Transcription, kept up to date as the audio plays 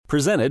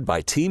Presented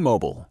by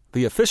T-Mobile,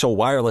 the official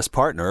wireless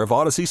partner of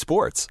Odyssey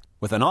Sports.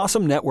 With an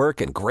awesome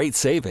network and great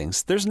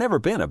savings, there's never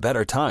been a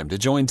better time to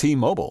join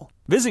T-Mobile.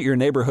 Visit your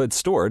neighborhood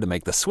store to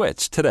make the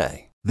switch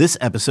today. This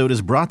episode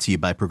is brought to you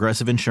by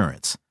Progressive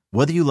Insurance.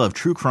 Whether you love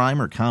true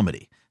crime or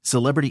comedy,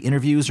 celebrity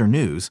interviews or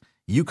news,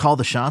 you call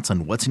the shots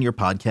on what's in your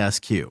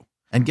podcast queue.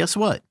 And guess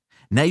what?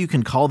 Now you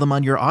can call them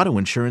on your auto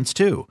insurance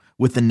too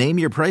with the Name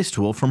Your Price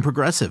tool from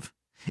Progressive.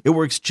 It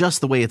works just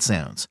the way it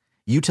sounds.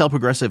 You tell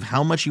Progressive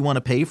how much you want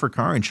to pay for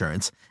car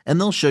insurance, and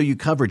they'll show you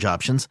coverage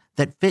options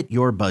that fit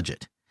your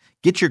budget.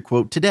 Get your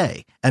quote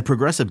today at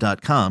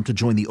Progressive.com to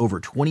join the over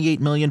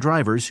 28 million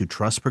drivers who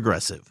trust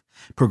Progressive.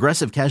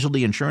 Progressive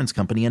Casualty Insurance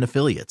Company and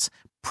Affiliates.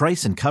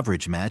 Price and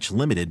coverage match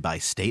limited by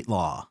state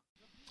law.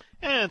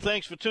 And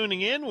thanks for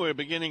tuning in. We're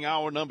beginning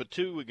hour number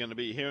 2. We're going to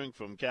be hearing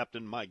from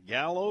Captain Mike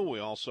Gallo. We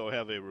also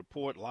have a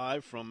report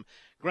live from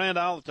Grand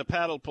Isle at the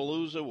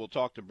Palooza. We'll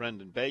talk to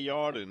Brendan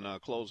Bayard and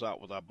close out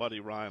with our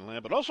buddy Ryan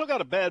Lambert. Also got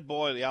a bad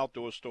boy of the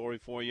outdoor story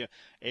for you.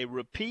 A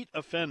repeat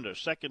offender,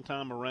 second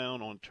time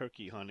around on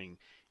turkey hunting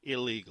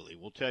illegally.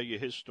 We'll tell you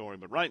his story.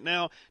 But right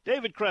now,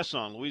 David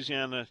Cresson,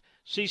 Louisiana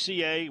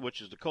CCA,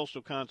 which is the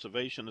Coastal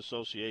Conservation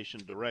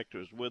Association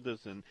Director, is with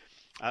us. And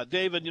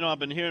David, I've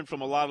been hearing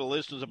from a lot of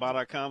listeners about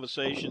our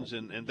conversations,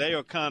 and they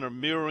are kind of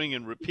mirroring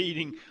and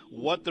repeating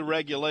what the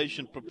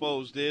regulation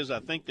proposed is. I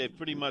think they've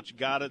pretty much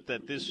got it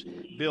that this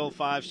Bill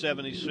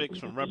 576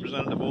 from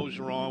Representative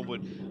Ogeron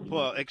would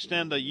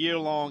extend a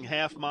year-long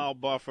half-mile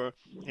buffer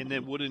and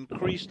then would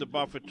increase the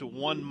buffer to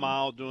 1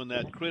 mile during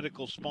that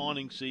critical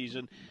spawning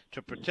season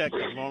to protect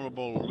the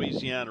vulnerable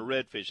Louisiana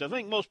redfish. I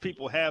think most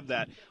people have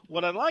that.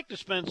 What I'd like to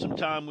spend some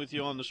time with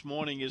you on this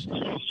morning is,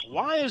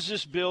 why does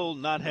this bill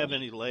not have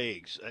any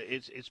legs?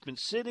 It's been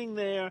sitting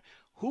there.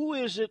 Who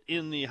is it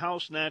in the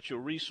House Natural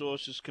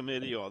Resources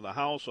Committee or the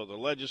House or the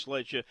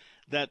legislature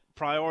that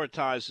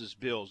prioritizes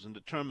bills and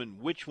determine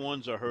which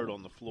ones are heard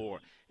on the floor?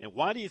 And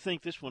why do you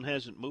think this one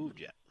hasn't moved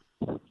yet?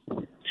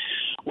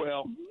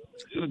 Well,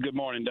 good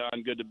morning,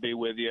 Don. Good to be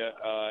with you.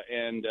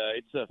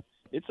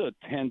 It's a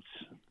tense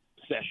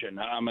session.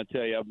 I'm going to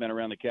tell you, I've been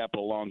around the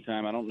Capitol a long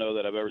time. I don't know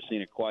that I've ever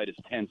seen it quite as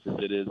tense as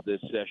it is this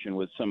session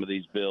with some of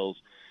these bills.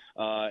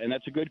 And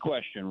that's a good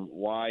question,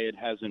 why it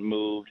hasn't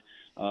moved.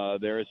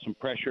 There is some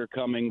pressure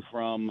coming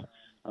from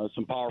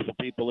some powerful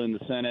people in the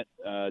Senate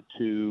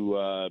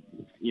to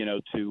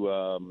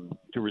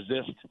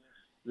resist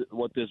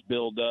what this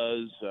bill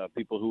does.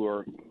 People who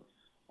are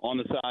on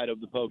the side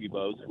of the pokey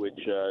boats, which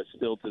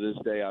still to this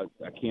day I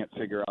can't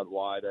figure out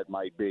why that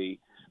might be.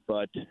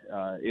 But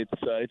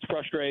it's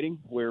frustrating.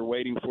 We're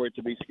waiting for it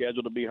to be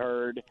scheduled to be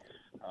heard,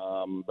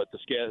 but the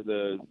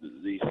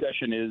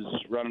session is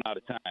running out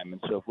of time, and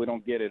so if we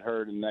don't get it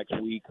heard in the next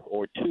week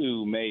or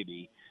two,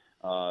 maybe,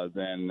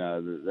 then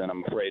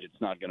I'm afraid it's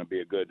not going to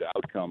be a good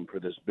outcome for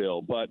this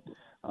bill. But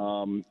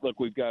look,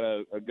 we've got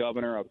a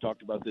governor. I've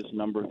talked about this a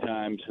number of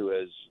times, who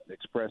has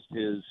expressed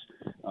his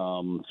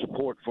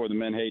support for the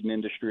menhaden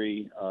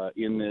industry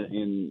in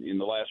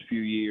the last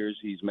few years.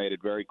 He's made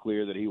it very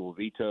clear that he will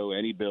veto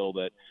any bill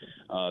that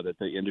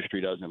the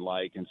industry doesn't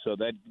like, and so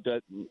that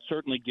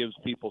certainly gives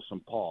people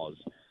some pause.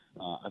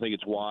 I think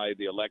it's why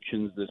the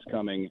elections this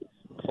coming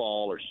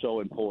fall are so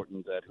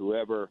important, that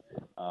whoever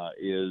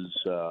is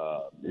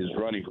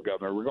running for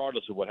governor,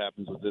 regardless of what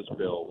happens with this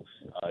bill,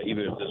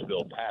 even if this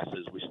bill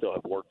passes, we still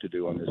have work to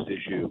do on this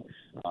issue.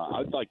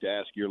 I'd like to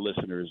ask your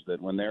listeners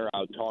that when they're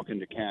out talking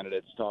to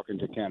candidates for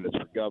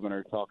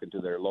governor, talking to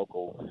their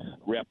local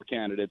rep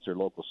candidates or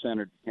local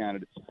senator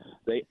candidates,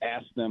 they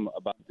ask them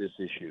about this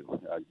issue.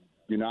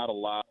 Do not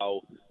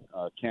allow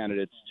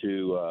candidates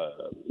to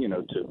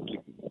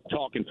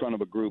talk in front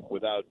of a group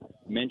without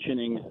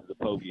mentioning the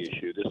pokey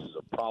issue. This is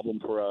a problem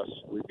for us.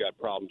 We've got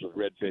problems with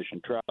redfish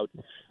and trout.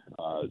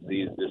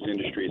 This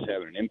industry is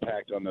having an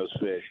impact on those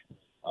fish,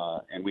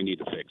 and we need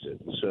to fix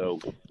it. So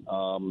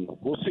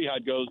we'll see how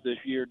it goes this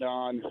year,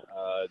 Don.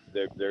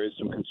 There is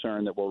some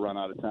concern that we'll run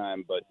out of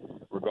time, but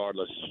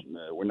regardless,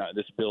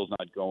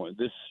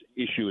 this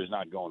issue is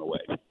not going away.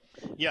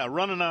 Yeah,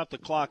 running out the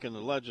clock in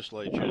the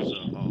legislature is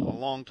a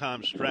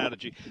long-time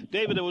strategy.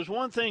 David, there was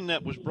one thing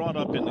that was brought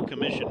up in the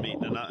commission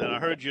meeting, and I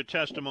heard your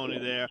testimony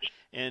there,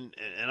 and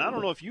I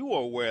don't know if you were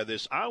aware of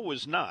this. I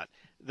was not.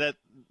 That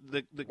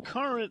the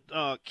current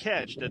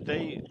catch that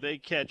they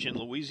catch in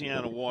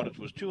Louisiana waters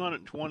was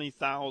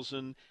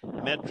 220,000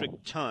 metric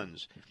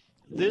tons.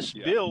 This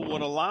bill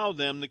would allow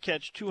them to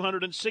catch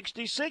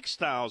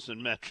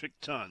 266,000 metric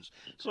tons.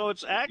 So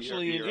it's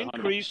actually an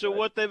increase of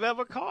what they've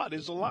ever caught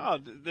is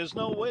allowed. There's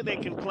no way they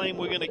can claim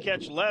we're going to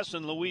catch less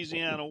in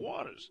Louisiana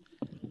waters.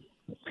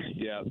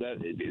 Yeah,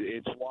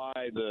 it's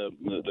why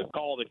the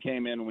call that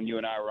came in when you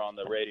and I were on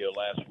the radio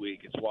last week,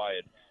 it's why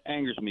it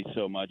angers me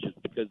so much. It's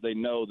because they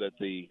know that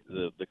the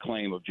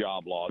claim of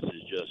job loss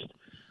is just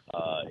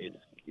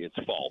it's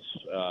false.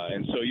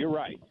 And so you're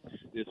right.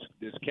 This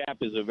cap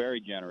is a very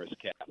generous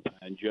cap,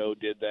 and Joe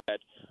did that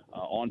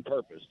on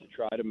purpose to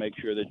try to make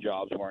sure that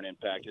jobs weren't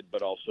impacted,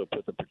 but also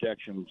put the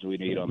protections we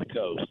need on the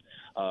coast.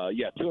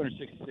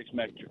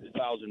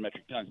 266,000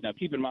 metric tons. Now,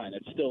 keep in mind,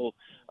 that's still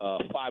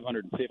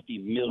 550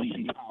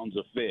 million pounds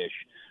of fish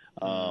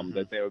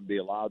that they would be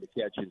allowed to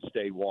catch in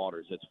state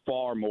waters. It's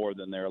far more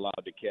than they're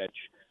allowed to catch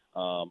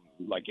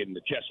like in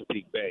the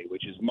Chesapeake Bay,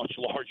 which is much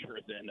larger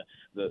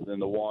than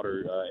the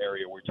water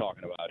area we're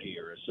talking about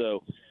here.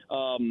 So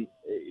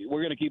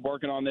we're going to keep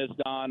working on this,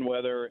 Don,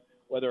 whether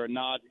or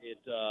not it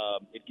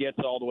gets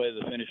all the way to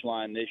the finish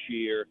line this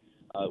year.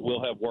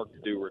 We'll have work to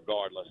do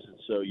regardless. And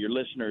so your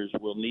listeners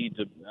will need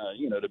to,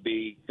 to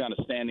be kind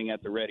of standing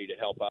at the ready to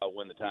help out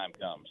when the time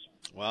comes.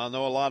 Well, I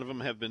know a lot of them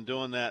have been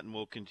doing that and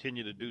will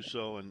continue to do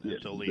so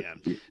until the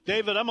end.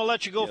 David, I'm going to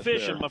let you go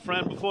fishing, my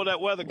friend, before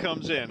that weather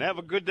comes in. Have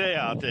a good day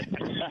out there.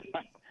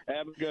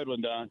 Have a good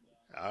one, Don.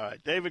 All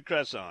right, David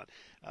Cresson,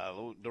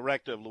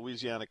 Director of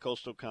Louisiana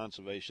Coastal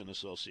Conservation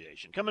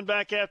Association. Coming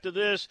back after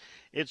this,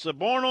 it's a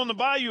Born on the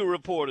Bayou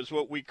report is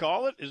what we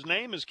call it. His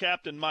name is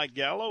Captain Mike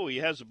Gallo. He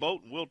has a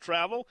boat and will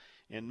travel,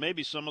 and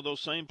maybe some of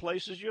those same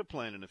places you're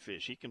planning to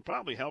fish. He can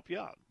probably help you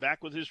out.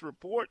 Back with his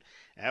report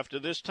after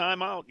this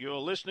time out. You're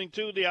listening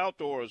to The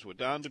Outdoors with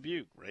Don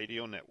Dubuc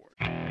Radio Network.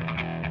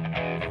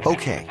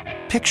 Okay,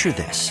 picture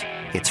this.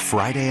 It's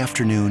Friday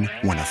afternoon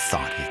when a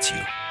thought hits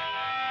you.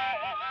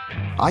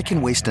 I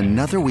can waste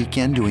another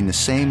weekend doing the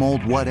same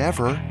old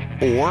whatever,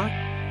 or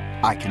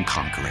I can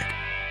conquer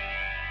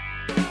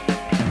it.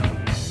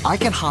 I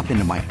can hop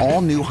into my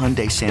all-new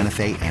Hyundai Santa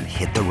Fe and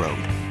hit the road.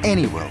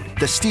 Any road.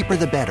 The steeper,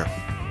 the better.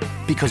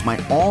 Because my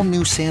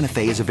all-new Santa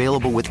Fe is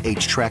available with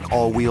H-Track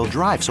all-wheel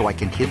drive, so I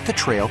can hit the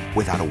trail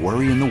without a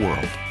worry in the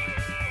world.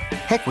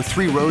 Heck, with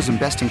 3 rows and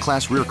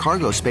best-in-class rear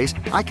cargo space,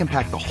 I can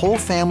pack the whole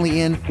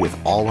family in with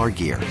all our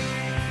gear.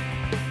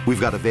 We've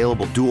got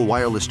available dual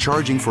wireless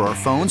charging for our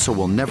phones, so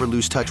we'll never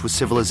lose touch with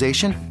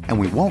civilization, and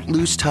we won't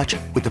lose touch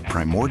with the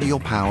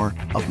primordial power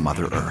of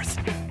Mother Earth.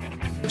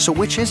 So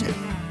which is it?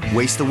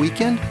 Waste the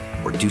weekend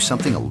or do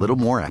something a little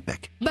more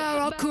epic?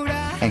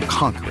 And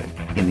conquer it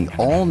in the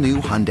all-new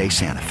Hyundai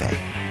Santa Fe.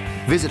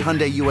 Visit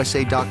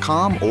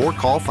HyundaiUSA.com or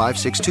call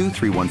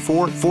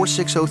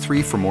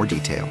 562-314-4603 for more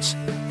details.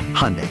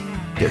 Hyundai,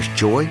 there's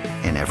joy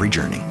in every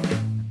journey.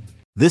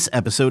 This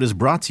episode is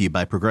brought to you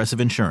by Progressive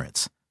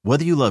Insurance.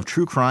 Whether you love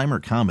true crime or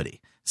comedy,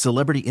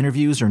 celebrity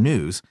interviews or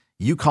news,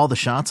 you call the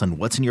shots on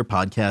what's in your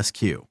podcast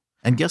queue.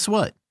 And guess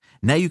what?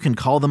 Now you can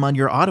call them on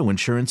your auto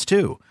insurance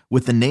too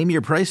with the Name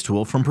Your Price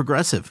tool from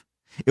Progressive.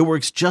 It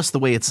works just the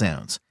way it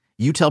sounds.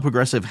 You tell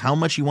Progressive how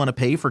much you want to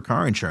pay for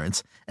car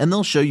insurance, and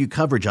they'll show you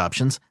coverage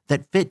options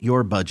that fit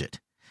your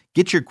budget.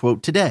 Get your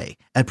quote today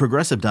at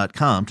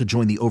Progressive.com to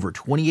join the over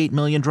 28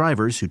 million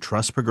drivers who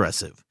trust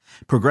Progressive.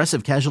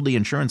 Progressive Casualty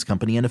Insurance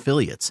Company and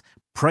Affiliates.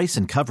 Price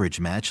and coverage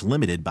match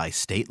limited by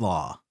state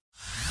law.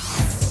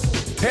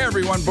 Hey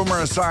everyone,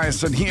 Boomer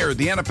Esiason here.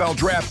 The NFL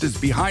draft is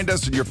behind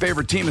us and your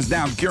favorite team is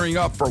now gearing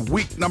up for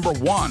week number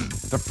 1.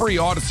 The free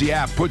Odyssey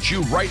app puts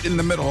you right in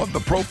the middle of the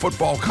pro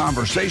football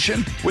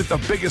conversation with the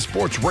biggest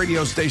sports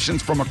radio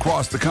stations from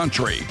across the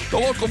country. The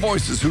local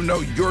voices who know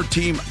your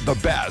team the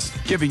best,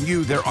 giving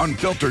you their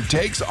unfiltered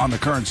takes on the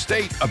current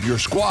state of your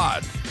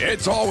squad.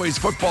 It's always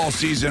football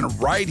season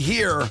right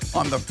here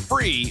on the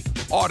free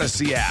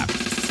Odyssey app.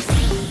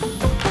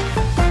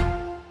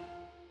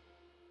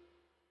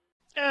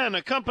 And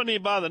a company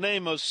by the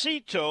name of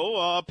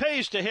Cito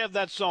pays to have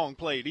that song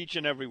played each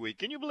and every week.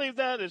 Can you believe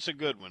that? It's a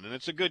good one, and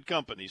it's a good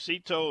company.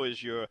 Cito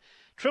is your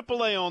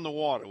AAA on the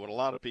water, what a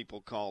lot of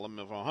people call them.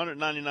 For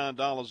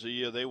 $199 a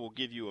year, they will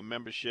give you a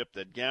membership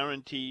that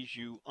guarantees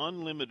you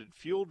unlimited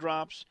fuel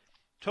drops,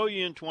 tow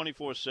you in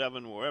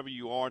 24/7 wherever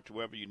you are to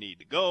wherever you need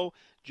to go,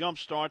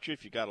 jumpstart you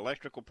if you got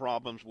electrical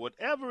problems,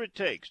 whatever it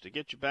takes to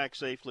get you back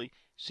safely,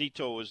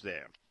 Cito is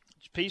there.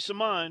 It's peace of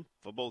mind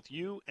for both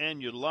you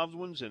and your loved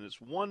ones, and it's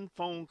one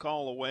phone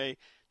call away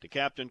to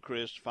Captain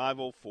Chris,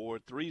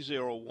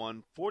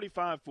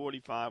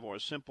 504-301-4545, or a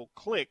simple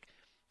click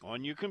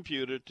on your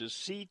computer to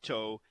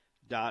Cito.com.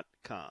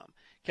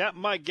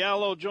 Captain Mike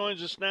Gallo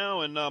joins us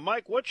now. And,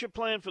 Mike, what's your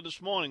plan for this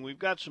morning? We've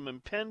got some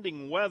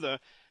impending weather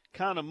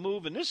kind of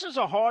moving. This is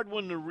a hard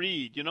one to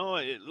read. You know,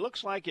 it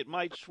looks like it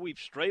might sweep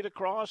straight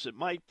across. It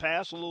might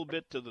pass a little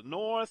bit to the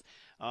north.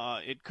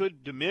 It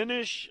could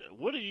diminish.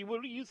 What are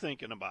you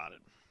thinking about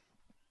it?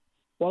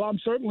 Well, I'm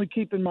certainly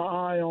keeping my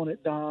eye on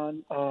it,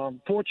 Don.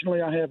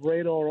 Fortunately, I have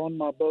radar on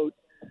my boat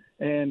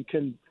and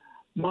can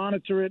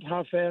monitor it,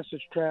 how fast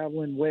it's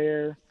traveling,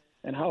 where,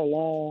 and how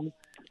long,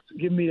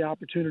 give me the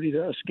opportunity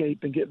to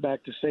escape and get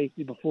back to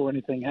safety before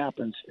anything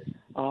happens.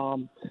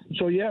 So,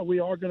 yeah, we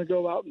are going to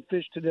go out and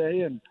fish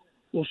today, and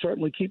we'll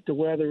certainly keep the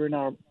weather in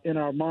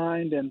our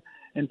mind and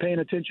paying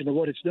attention to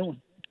what it's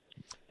doing.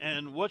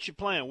 And what's your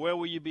plan? Where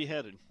will you be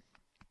headed?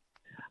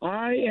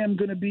 I am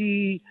going to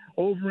be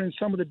over in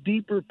some of the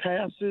deeper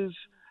passes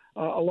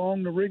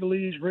along the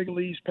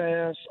Wrigley's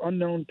Pass,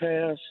 Unknown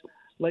Pass,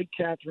 Lake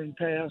Catherine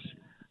Pass.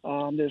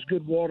 There's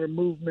good water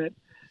movement,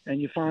 and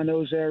you find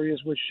those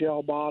areas with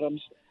shell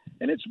bottoms.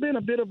 And it's been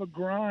a bit of a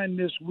grind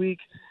this week.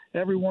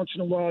 Every once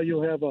in a while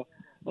you'll have a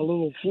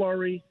little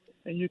flurry,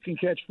 and you can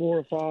catch 4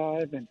 or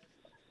 5, and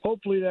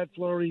hopefully that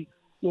flurry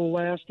will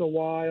last a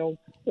while,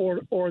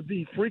 or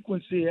the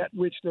frequency at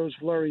which those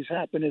flurries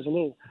happen is a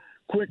little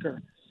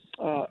quicker.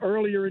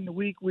 Earlier in the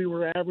week, we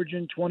were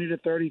averaging 20 to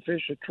 30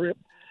 fish a trip,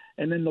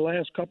 and then the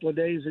last couple of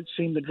days it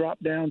seemed to drop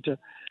down to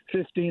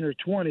 15 or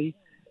 20,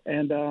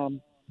 and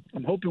I'm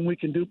hoping we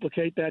can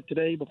duplicate that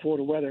today before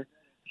the weather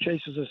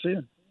chases us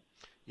in.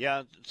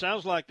 Yeah, it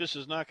sounds like this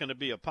is not going to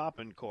be a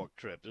popping cork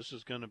trip. This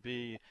is going to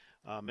be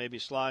maybe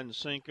slide and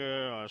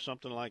sinker or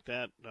something like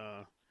that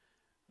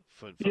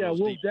for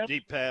those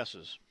deep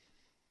passes.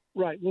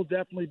 Right, we'll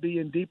definitely be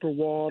in deeper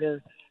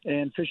water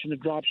and fishing a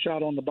drop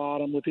shot on the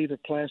bottom with either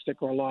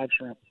plastic or live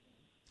shrimp.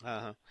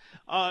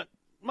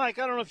 Mike,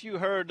 I don't know if you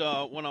heard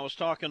when I was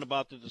talking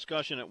about the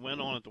discussion that went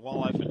on at the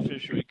Wildlife and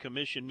Fishery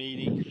Commission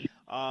meeting,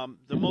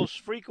 the most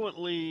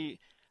frequently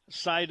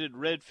cited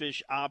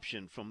redfish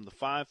option from the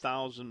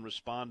 5,000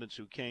 respondents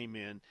who came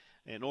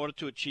in order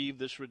to achieve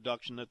this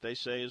reduction that they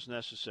say is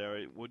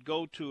necessary, would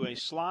go to a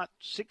slot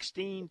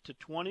 16 to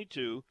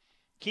 22,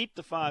 keep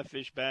the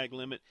 5-fish bag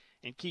limit,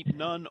 and keep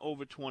none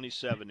over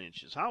 27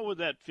 inches. How would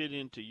that fit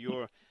into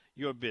your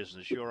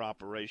business, your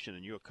operation,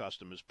 and your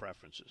customers'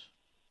 preferences?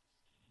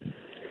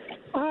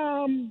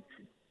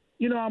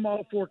 I'm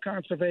all for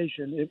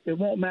conservation. It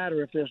won't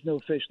matter if there's no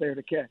fish there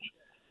to catch.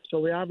 So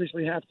we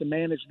obviously have to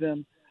manage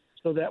them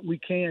so that we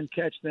can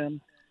catch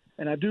them.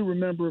 And I do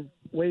remember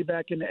way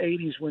back in the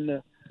 80s when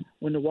the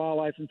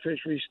Wildlife and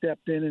Fisheries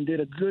stepped in and did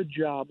a good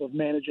job of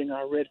managing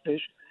our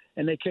redfish,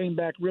 and they came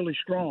back really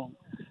strong.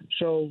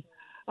 So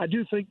I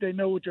do think they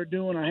know what they're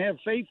doing. I have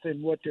faith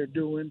in what they're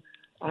doing.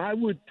 I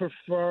would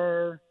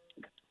prefer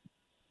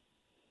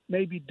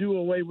maybe do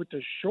away with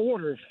the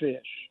shorter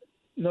fish.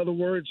 In other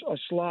words, a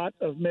slot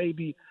of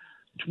maybe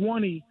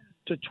 20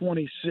 to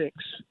 26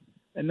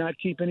 and not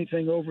keep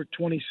anything over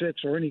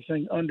 26 or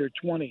anything under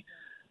 20.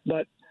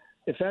 But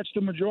if that's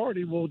the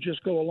majority, we'll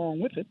just go along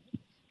with it.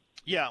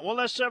 Yeah, well,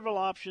 there's several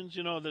options.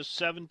 There's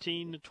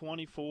 17 to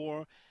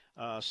 24,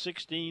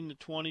 16 to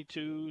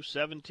 22,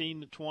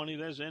 17 to 20.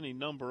 There's any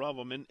number of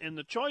them. And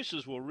the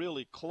choices were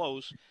really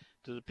close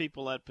to the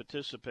people that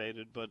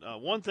participated. But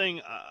one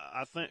thing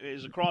I think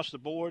is across the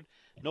board,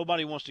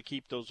 nobody wants to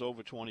keep those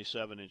over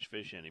 27-inch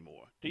fish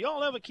anymore. Do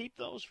y'all ever keep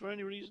those for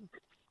any reason?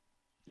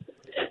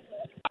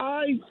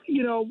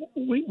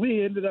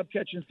 We ended up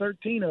catching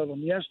 13 of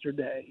them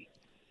yesterday,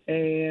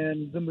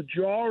 and the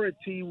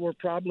majority were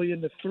probably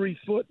in the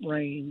 3-foot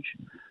range,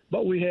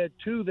 but we had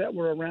 2 that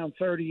were around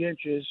 30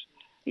 inches.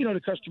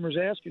 The customer's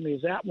asking me,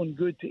 is that one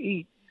good to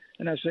eat?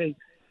 And I say,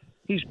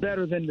 he's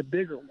better than the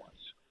bigger ones.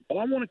 Well,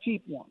 I want to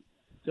keep one.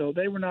 So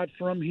they were not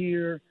from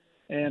here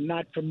and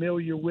not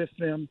familiar with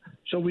them,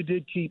 so we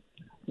did keep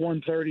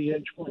one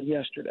 30-inch one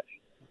yesterday.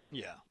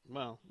 Yeah,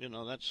 well,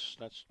 that's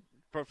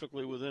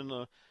perfectly within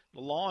the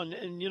law,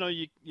 and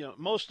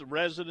most of the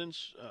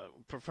residents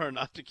prefer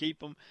not to keep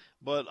them,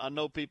 but I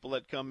know people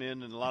that come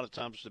in, and a lot of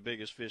times it's the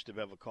biggest fish they've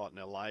ever caught in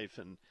their life,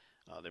 and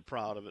they're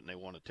proud of it, and they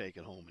want to take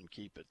it home and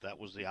keep it. That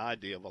was the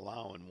idea of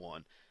allowing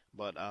one,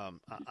 but I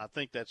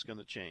think that's going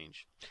to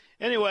change.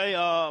 Anyway,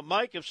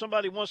 Mike, if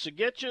somebody wants to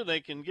get you,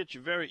 they can get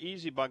you very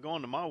easy by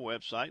going to my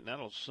website, and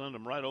that'll send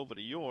them right over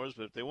to yours.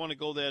 But if they want to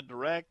go there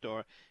direct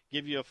or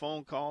give you a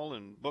phone call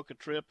and book a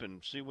trip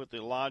and see what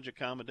the lodge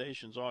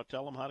accommodations are,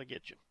 tell them how to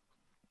get you.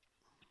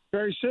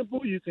 Very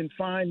simple. You can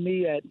find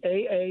me at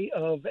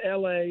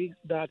aaofla.com,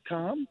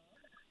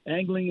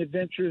 Angling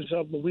Adventures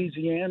of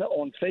Louisiana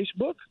on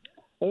Facebook,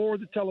 or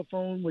the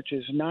telephone, which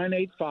is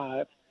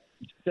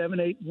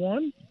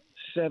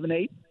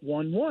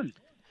 985-781-7811.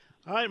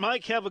 All right,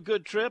 Mike, have a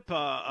good trip.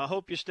 I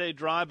hope you stay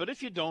dry, but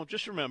if you don't,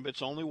 just remember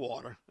it's only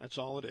water. That's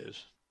all it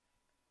is.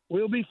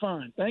 We'll be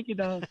fine. Thank you,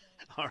 Don.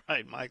 All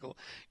right, Michael.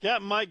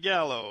 Captain Mike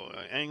Gallo,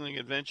 Angling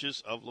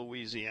Adventures of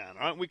Louisiana.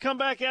 All right, we come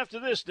back after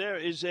this. There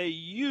is a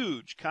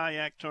huge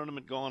kayak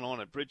tournament going on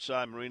at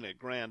Bridgeside Marina at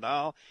Grand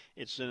Isle.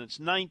 It's in its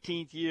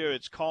 19th year.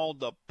 It's called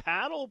the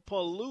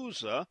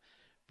Palooza.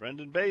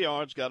 Brendan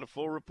Bayard's got a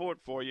full report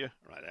for you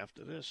right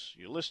after this.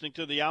 You're listening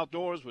to The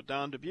Outdoors with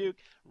Don Dubuc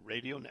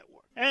Radio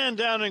Network. And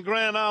down in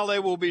Grand Isle, they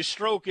will be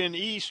stroking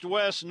east,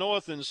 west,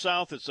 north, and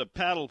south. It's a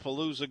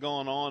Palooza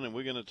going on, and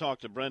we're going to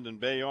talk to Brendan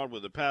Bayard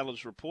with the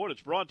Paddlers Report.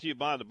 It's brought to you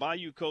by the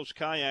Bayou Coast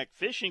Kayak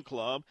Fishing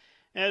Club,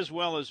 as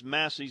well as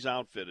Massey's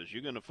Outfitters.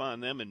 You're going to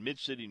find them in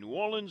Mid-City, New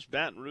Orleans,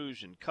 Baton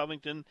Rouge, and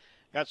Covington.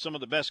 Got some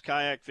of the best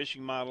kayak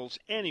fishing models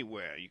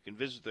anywhere. You can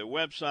visit their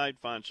website,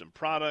 find some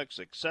products,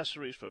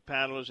 accessories for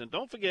paddlers, and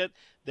don't forget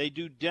they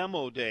do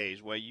demo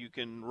days where you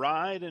can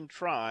ride and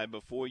try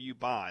before you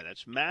buy.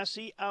 That's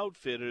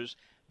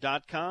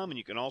MasseyOutfitters.com, and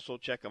you can also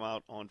check them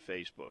out on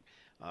Facebook.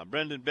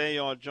 Brendan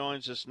Bayard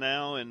joins us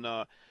now, and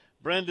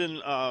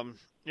Brendan,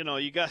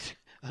 you got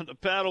the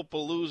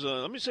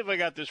Palooza. Let me see if I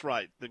got this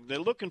right. They're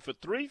looking for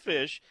 3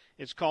 fish.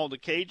 It's called the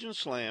Cajun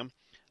Slam.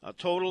 A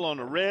total on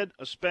a red,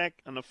 a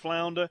speck, and a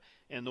flounder,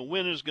 and the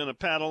winner's going to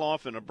paddle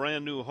off in a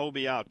brand-new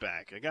Hobie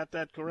Outback. I got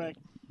that correct?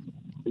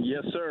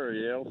 Yes, sir.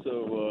 You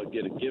also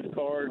get a gift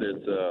card.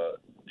 And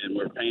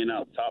we're paying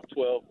out top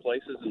 12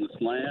 places in the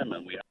slam,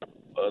 and we have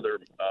other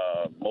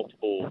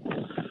multiple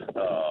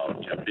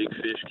big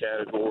fish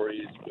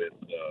categories with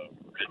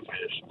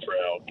redfish,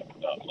 trout,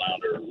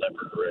 flounder,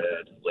 leopard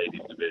red,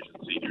 ladies division,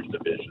 seniors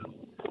division.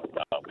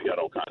 We got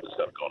all kinds of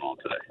stuff going on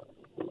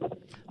today.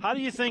 How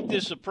do you think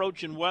this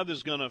approach and weather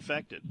is going to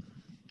affect it?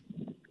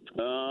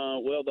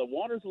 Well, the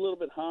water's a little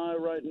bit high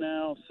right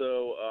now,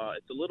 so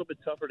it's a little bit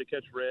tougher to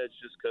catch reds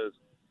just because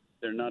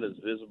they're not as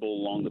visible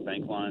along the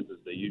bank lines as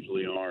they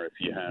usually are if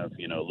you have,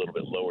 a little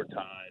bit lower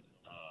tide.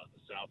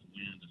 The south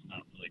wind is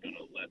not really going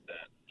to let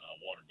that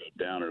water go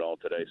down at all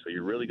today, so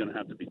you're really going to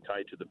have to be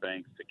tight to the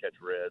banks to catch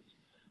reds,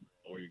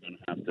 or you're going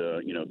to have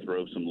to,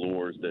 throw some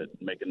lures that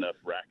make enough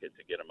racket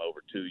to get them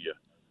over to you,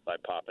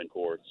 like popping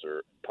corks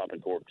or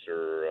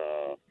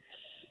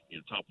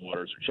top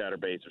waters or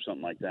chatterbaits or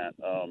something like that.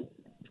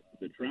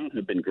 The trout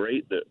have been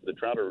great. The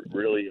trout are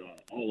really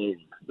all over.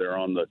 They're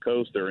on the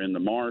coast. They're in the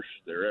marsh.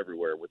 They're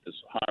everywhere with this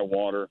high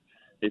water.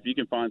 If you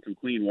can find some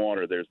clean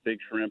water, there's big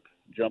shrimp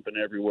jumping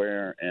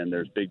everywhere, and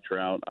there's big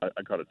trout.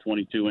 I caught a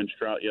 22-inch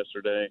trout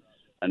yesterday,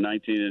 a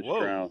 19-inch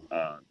trout.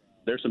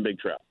 There's some big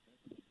trout.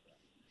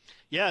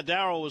 Yeah,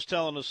 Darryl was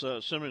telling us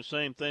similar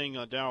same thing.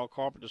 Darryl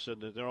Carpenter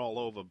said that they're all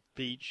over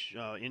beach,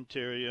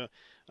 interior,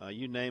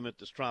 you name it.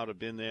 The trout have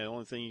been there. The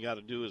only thing you got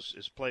to do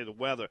is play the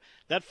weather.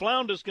 That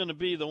flounder's going to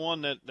be the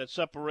one that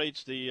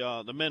separates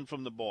the men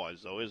from the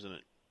boys, though, isn't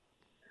it?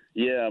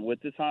 Yeah, with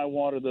this high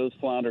water, those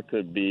flounder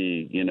could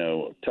be,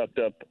 tucked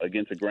up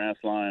against a grass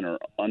line or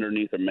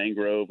underneath a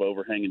mangrove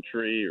overhanging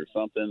tree or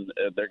something.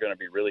 They're going to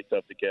be really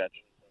tough to catch.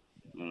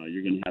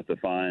 You're going to have to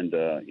find,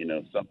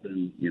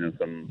 something,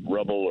 some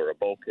rubble or a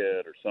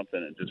bulkhead or something,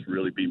 and just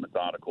really be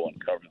methodical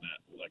and cover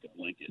that like a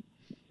blanket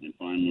and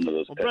find one of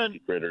those pesky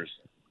critters.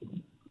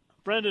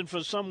 Brendan,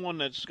 for someone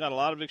that's got a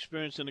lot of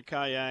experience in the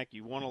kayak,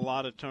 you won a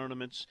lot of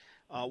tournaments,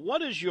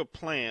 what is your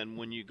plan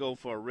when you go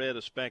for a red,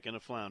 a speck, and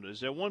a flounder? Is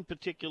there one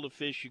particular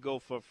fish you go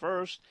for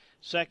first,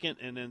 second,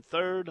 and then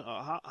third?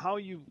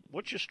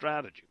 What's your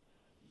strategy?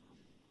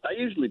 I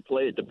usually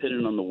play it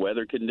depending on the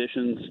weather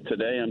conditions.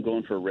 Today I'm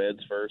going for reds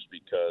first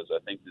because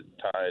I think the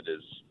tide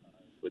is,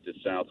 with the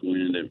south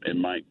wind, it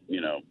might,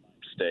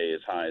 stay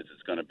as high as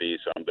it's going to be.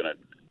 So I'm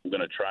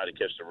gonna try to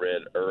catch the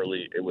red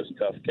early. It was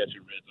tough catching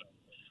reds.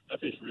 I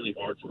fished really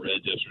hard for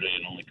reds yesterday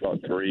and only caught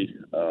 3,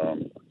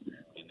 and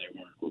they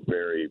weren't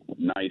very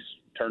nice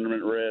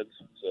tournament reds.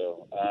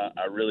 So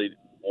I really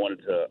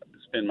wanted to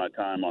spend my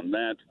time on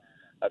that.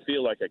 I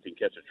feel like I can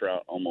catch a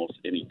trout almost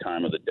any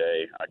time of the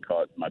day. I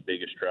caught my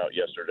biggest trout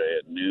yesterday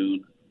at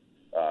noon.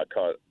 I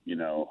caught,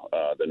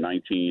 the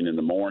 19 in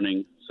the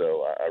morning.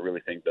 So I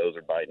really think those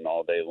are biting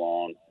all day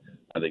long.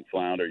 I think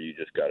flounder, you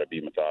just got to be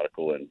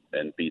methodical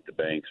and beat the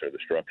banks or the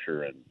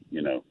structure and,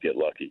 get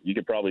lucky. You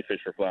could probably fish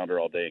for flounder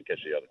all day and catch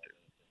the other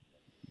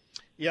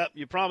 2. Yep,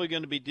 you're probably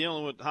going to be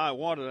dealing with high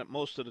water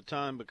most of the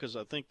time because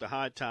I think the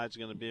high tide's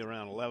going to be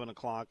around 11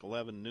 o'clock,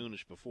 11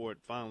 noonish before it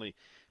finally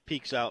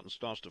peaks out and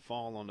starts to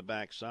fall on the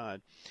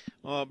backside.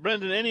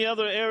 Brendan, any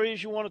other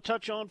areas you want to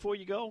touch on before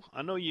you go?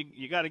 I know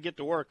you got to get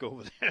to work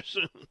over there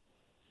soon.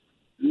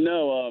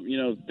 No,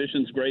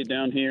 fishing's great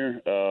down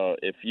here.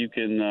 If you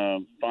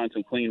can find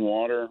some clean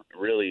water,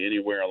 really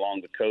anywhere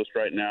along the coast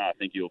right now, I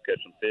think you'll catch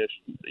some fish,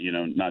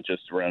 not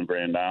just around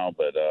Grand Isle,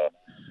 but,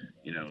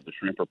 the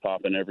shrimp are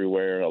popping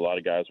everywhere. A lot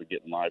of guys are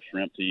getting live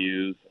shrimp to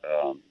use.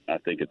 I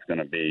think it's going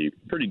to be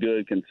pretty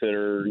good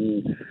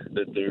considering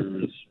that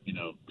there's,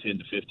 10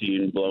 to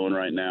 15 blowing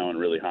right now and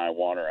really high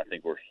water. I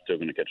think we're still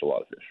going to catch a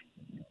lot of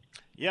fish.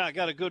 Yeah, I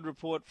got a good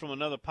report from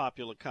another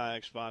popular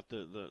kayak spot,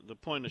 the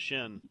Point of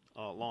Shen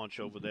launch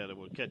over there, that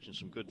we're catching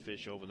some good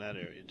fish over in that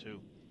area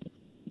too.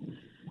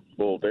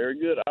 Well, very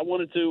good. I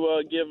wanted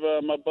to give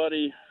my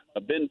buddy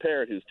Ben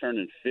Parrott, who's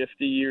turning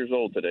 50 years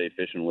old today,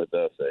 fishing with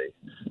us, a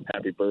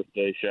happy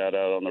birthday shout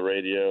out on the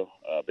radio.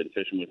 I've been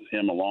fishing with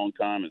him a long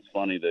time. It's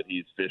funny that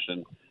he's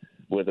fishing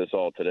with us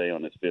all today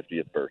on his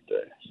 50th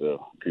birthday.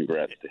 So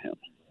congrats to him.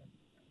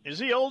 Is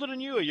he older than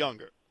you or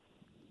younger?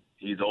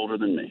 He's older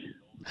than me.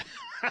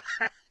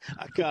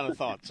 I kind of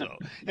thought so.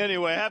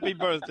 Anyway, happy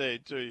birthday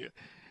to you.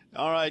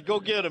 All right, go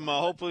get him.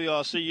 Hopefully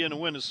I'll see you in the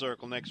winner's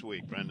circle next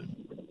week, Brendan.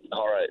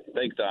 All right.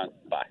 Thanks, Don.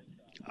 Bye.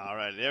 All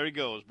right, there he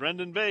goes.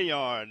 Brendan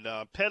Bayard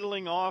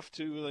pedaling off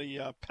to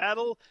the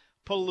Paddle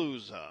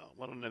Palooza.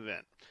 What an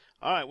event.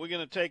 All right, we're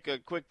going to take a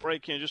quick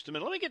break here in just a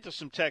minute. Let me get to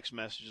some text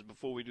messages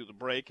before we do the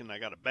break, and I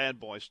got a bad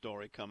boy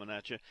story coming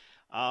at you.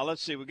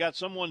 Let's see. We got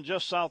someone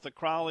just south of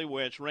Crowley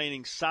where it's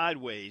raining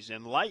sideways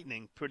and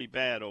lightning pretty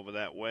bad over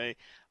that way.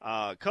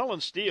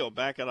 Cullen Steele,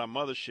 back at our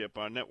mothership,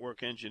 our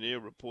network engineer,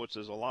 reports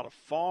there's a lot of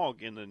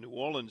fog in the New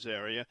Orleans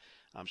area.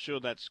 I'm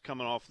sure that's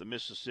coming off the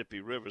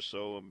Mississippi River,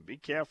 so be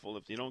careful.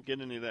 If you don't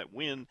get any of that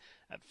wind,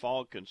 that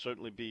fog can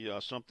certainly be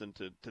something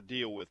to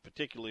deal with,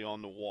 particularly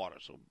on the water.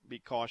 So be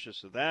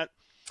cautious of that.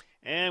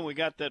 And we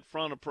got that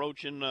front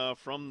approaching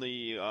from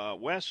the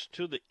west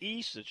to the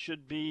east. It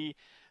should be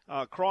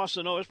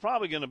crossing. It's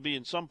probably going to be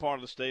in some part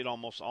of the state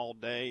almost all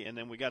day. And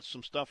then we got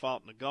some stuff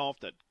out in the Gulf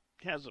that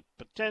has a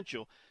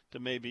potential to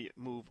maybe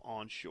move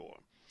onshore.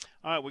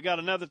 All right, we got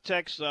another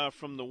text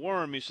from the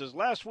Worm. He says,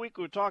 last week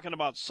we were talking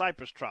about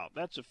cypress trout.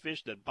 That's a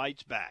fish that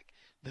bites back.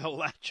 They'll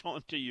latch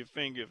onto your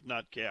finger if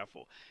not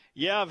careful.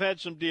 Yeah, I've had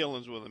some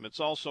dealings with them. It's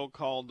also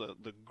called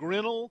the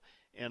grinnell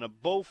and a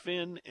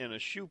bowfin and a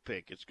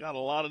shoepick. It's got a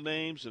lot of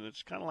names, and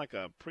it's kind of like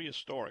a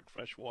prehistoric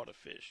freshwater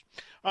fish.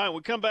 All right,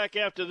 we come back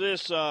after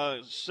this.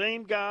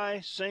 Same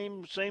guy,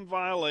 same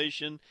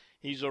violation.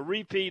 He's a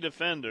repeat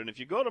offender. And if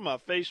you go to my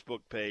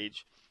Facebook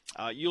page,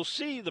 you'll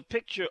see the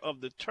picture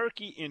of the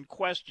turkey in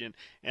question,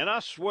 and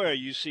I swear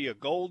you see a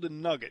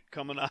golden nugget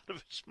coming out of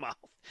its mouth.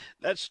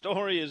 That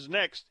story is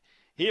next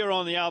here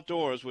on the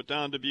Outdoors with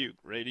Don Dubuc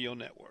Radio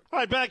Network. All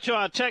right, back to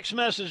our text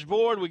message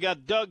board. We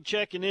got Doug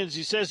checking in.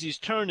 He says he's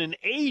turning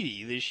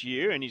 80 this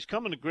year, and he's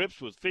coming to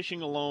grips with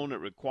fishing alone that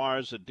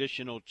requires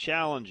additional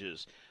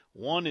challenges.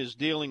 One is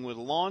dealing with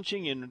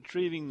launching and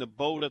retrieving the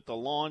boat at the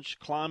launch,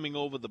 climbing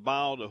over the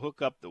bow to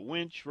hook up the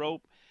winch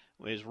rope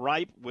is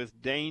ripe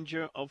with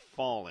danger of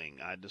falling.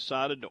 I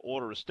decided to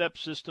order a step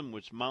system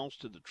which mounts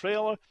to the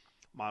trailer.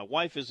 My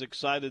wife is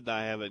excited that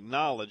I have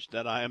acknowledged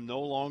that I am no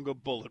longer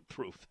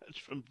bulletproof. That's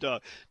from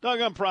Doug.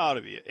 Doug, I'm proud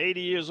of you.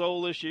 80 years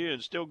old this year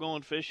and still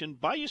going fishing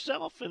by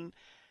yourself. And,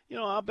 you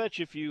know, I'll bet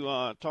you if you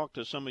talk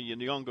to some of your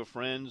younger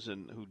friends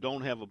and who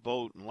don't have a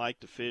boat and like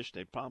to fish,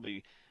 they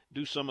probably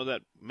do some of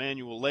that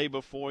manual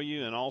labor for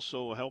you and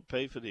also help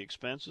pay for the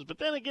expenses. But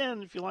then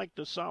again, if you like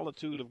the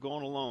solitude of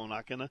going alone,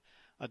 I can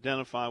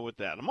identify with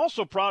that. I'm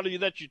also proud of you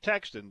that you're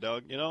texting,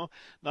 Doug. You know,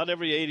 not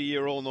every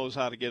 80-year-old knows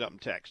how to get up and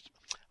text.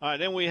 All right,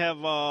 then we have,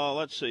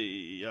 let's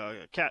see,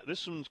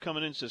 this one's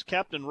coming in, says,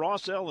 Captain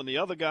Rossell and the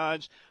other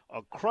guides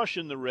are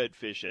crushing the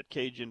redfish at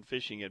Cajun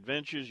Fishing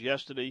Adventures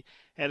yesterday.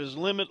 Had his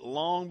limit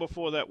long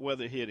before that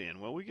weather hit in.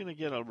 Well, we're going to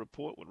get a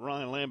report with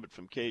Ryan Lambert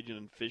from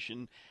Cajun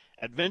Fishing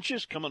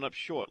Adventures coming up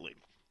shortly.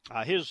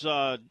 Here's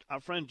our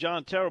friend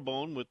John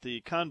Terrebonne with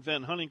the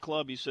Convent Hunting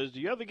Club. He says, do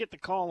you ever get the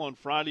call on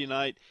Friday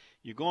night?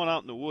 You're going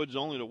out in the woods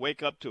only to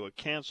wake up to a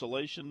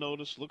cancellation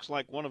notice. Looks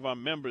like one of our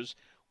members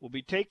will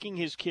be taking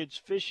his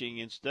kids fishing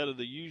instead of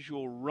the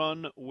usual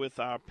run with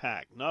our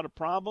pack. Not a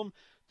problem.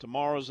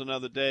 Tomorrow's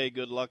another day.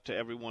 Good luck to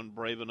everyone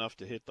brave enough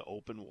to hit the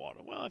open water.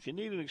 Well, if you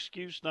need an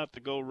excuse not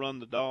to go run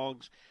the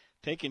dogs,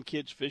 taking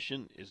kids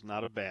fishing is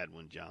not a bad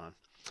one, John.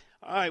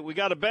 All right, we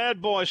got a bad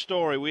boy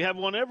story. We have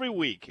one every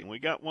week, and we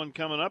got one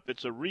coming up.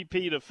 It's a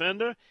repeat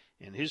offender,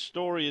 and his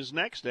story is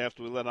next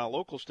after we let our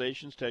local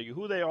stations tell you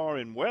who they are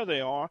and where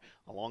they are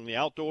along the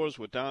Outdoors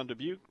with Don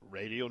Dubuc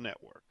Radio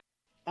Network.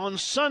 On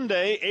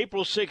Sunday,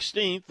 April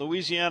 16th,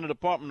 Louisiana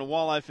Department of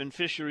Wildlife and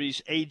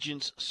Fisheries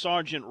agents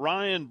Sergeant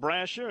Ryan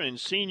Brasher and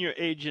Senior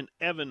Agent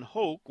Evan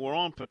Hoke were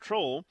on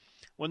patrol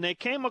when they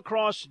came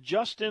across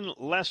Justin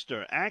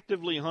Lester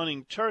actively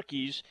hunting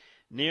turkeys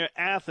near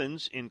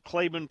Athens in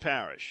Claiborne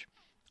Parish.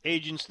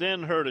 Agents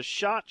then heard a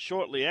shot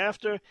shortly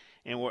after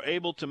and were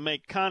able to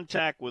make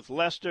contact with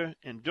Lester,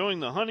 and during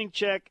the hunting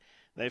check,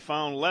 they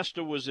found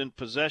Lester was in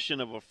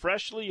possession of a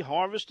freshly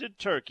harvested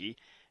turkey,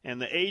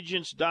 and the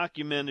agents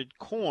documented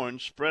corn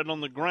spread on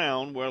the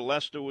ground where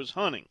Lester was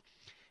hunting.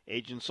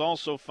 Agents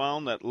also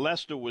found that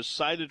Lester was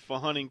cited for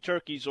hunting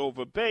turkeys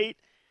over bait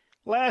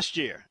last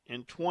year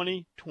in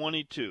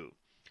 2022.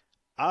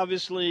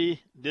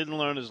 Obviously didn't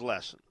learn his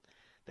lesson.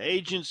 The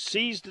agents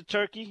seized the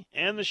turkey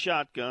and the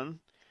shotgun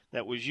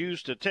that was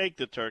used to take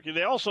the turkey.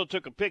 They also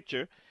took a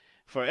picture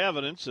for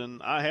evidence,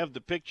 and I have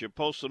the picture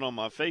posted on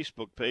my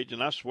Facebook page,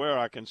 and I swear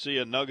I can see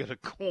a nugget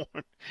of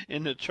corn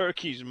in the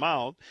turkey's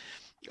mouth.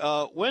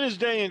 When his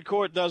day in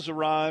court does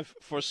arrive,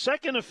 for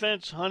second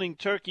offense hunting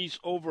turkeys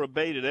over a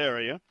baited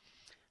area,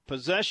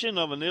 possession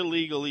of an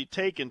illegally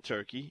taken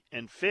turkey,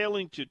 and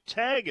failing to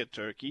tag a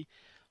turkey,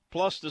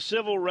 plus the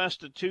civil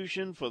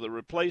restitution for the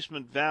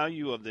replacement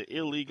value of the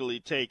illegally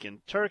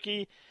taken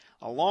turkey,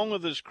 along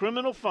with his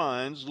criminal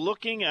fines,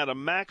 looking at a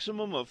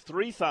maximum of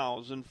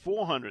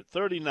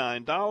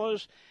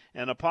 $3,439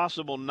 and a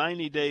possible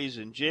 90 days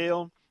in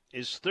jail,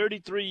 is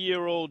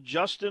 33-year-old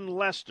Justin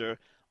Lester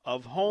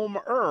of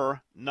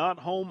Homer, not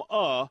Home,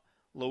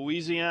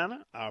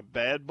 Louisiana, our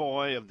bad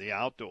boy of the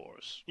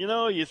outdoors. You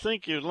know, you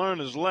think you'd learn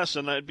his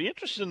lesson. I'd be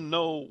interested to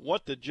know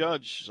what the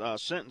judge's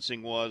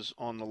sentencing was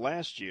on the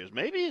last year's.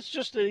 Maybe it's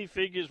just that he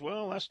figures,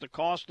 well, that's the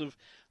cost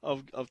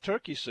of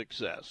turkey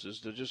success,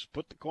 is to just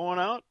put the corn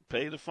out,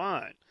 pay the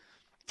fine.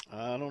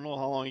 I don't know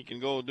how long he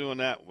can go doing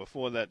that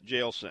before that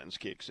jail sentence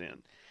kicks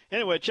in.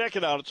 Anyway, check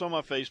it out. It's on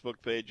my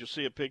Facebook page. You'll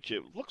see a picture.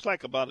 It looks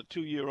like about a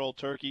 2-year-old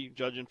turkey,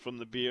 judging from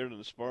the beard and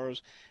the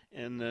spurs.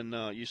 And then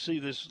you see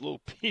this little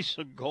piece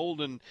of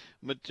golden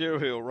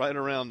material right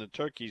around the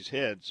turkey's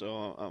head. So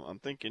I'm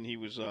thinking he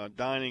was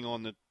dining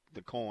on the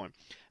corn.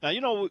 Now,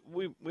 you know,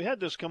 we had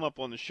this come up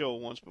on the show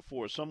once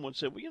before. Someone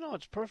said, well, you know,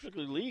 it's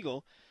perfectly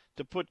legal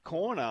to put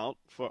corn out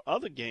for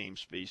other game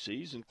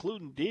species,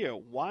 including deer.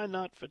 Why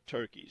not for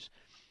turkeys?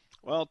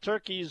 Well,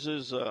 turkeys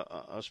is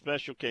a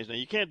special case. Now,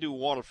 you can't do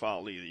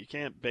waterfowl either. You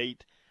can't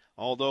bait,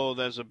 although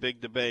there's a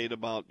big debate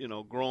about, you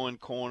know, growing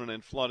corn and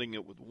then flooding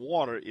it with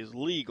water is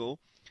legal,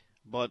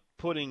 but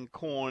putting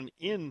corn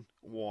in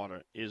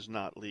water is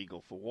not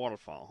legal for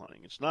waterfowl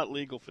hunting. It's not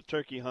legal for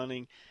turkey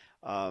hunting.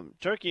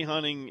 Turkey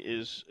hunting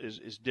is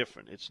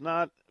different. It's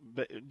not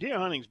deer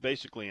hunting is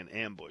basically an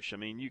ambush. I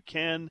mean, you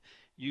can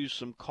use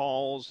some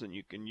calls and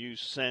you can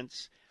use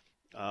scents,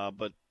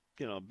 but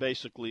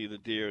basically the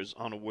deer is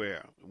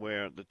unaware.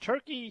 Where the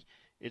turkey,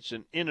 it's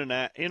an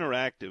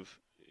interactive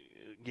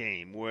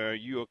game where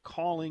you are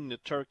calling the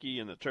turkey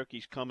and the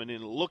turkey's coming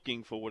in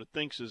looking for what it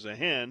thinks is a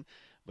hen,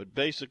 but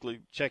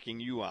basically checking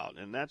you out.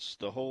 And that's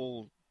the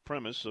whole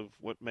premise of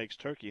what makes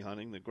turkey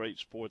hunting the great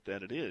sport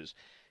that it is.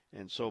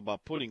 And so by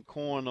putting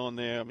corn on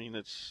there, I mean,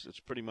 it's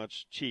pretty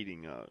much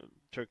cheating.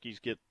 Turkeys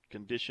get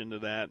conditioned to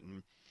that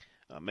and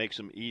makes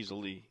them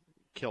easily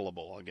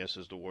killable, I guess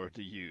is the word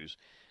to use.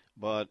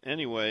 But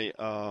anyway,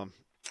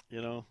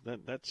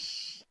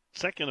 that's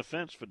second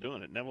offense for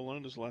doing it. Never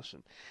learned his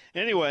lesson.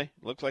 Anyway,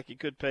 looks like he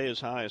could pay as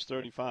high as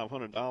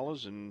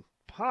 $3,500 and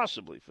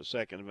possibly for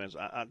second offense.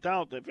 I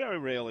doubt they very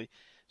rarely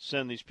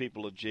send these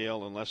people to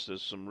jail unless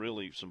there's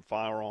some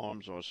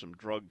firearms or some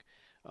drug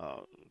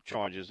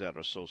charges that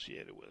are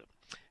associated with it.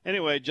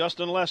 Anyway,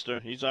 Justin Lester,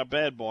 he's our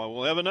bad boy.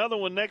 We'll have another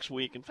one next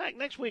week. In fact,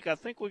 next week I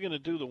think we're going to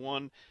do the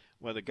one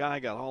where the guy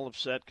got all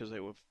upset because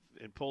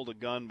and pulled a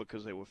gun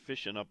because they were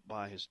fishing up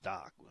by his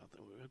dock. We'll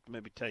have to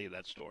maybe tell you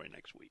that story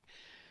next week.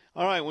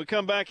 All right, when we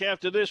come back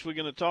after this, we're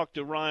going to talk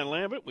to Ryan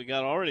Lambert. We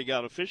already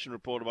got a fishing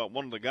report about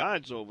one of the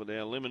guides over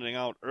there limiting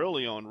out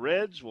early on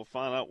reds. We'll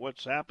find out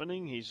what's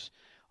happening. He's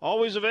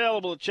always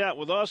available to chat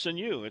with us and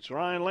you. It's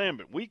Ryan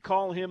Lambert. We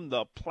call him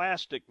the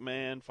Plastic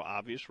Man for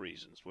obvious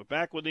reasons. We're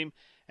back with him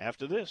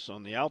after this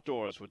on the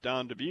Outdoors with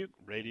Don Dubuc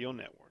Radio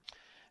Network.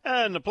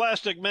 And the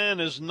Plastic Man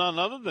is none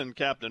other than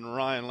Captain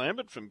Ryan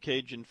Lambert from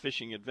Cajun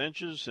Fishing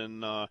Adventures.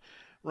 And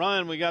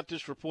Ryan, we got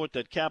this report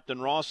that Captain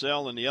Ross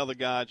L. and the other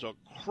guides are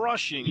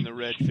crushing the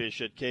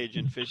redfish at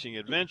Cajun Fishing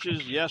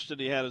Adventures.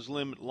 Yesterday had his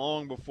limit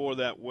long before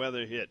that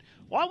weather hit.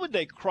 Why would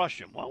they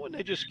crush him? Why wouldn't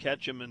they just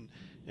catch him and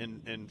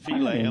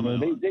fillet him?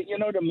 They,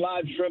 them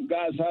live shrimp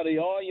guys, how they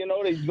are.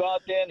 They go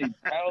out there and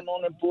they pound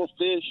on them poor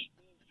fish.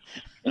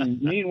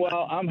 And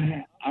meanwhile,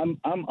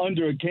 I'm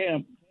under a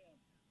camp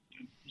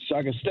so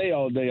I can stay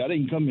all day. I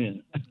didn't come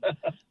in.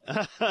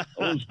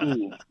 Old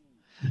school.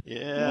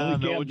 Yeah, I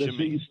know what you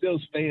mean. Still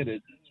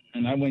standing,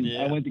 and I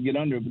went to get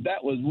under it. But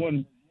that was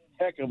one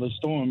heck of a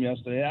storm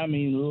yesterday. I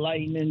mean,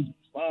 lightning.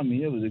 I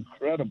mean, it was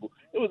incredible.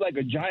 It was like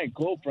a giant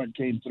cold front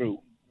came through.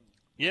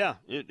 Yeah,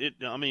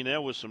 I mean, there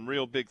was some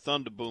real big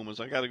thunder boomers.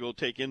 I got to go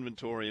take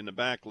inventory in the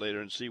back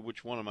later and see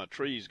which one of my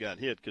trees got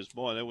hit because,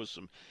 boy, there was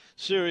some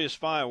serious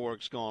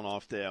fireworks going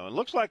off there. And it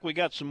looks like we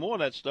got some more of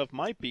that stuff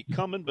might be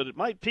coming, but it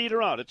might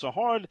peter out. It's a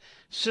hard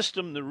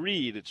system to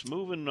read. It's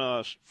moving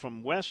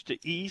from west to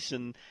east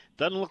and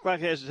doesn't look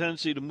like it has a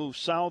tendency to move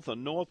south or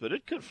north, but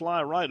it could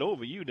fly right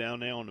over you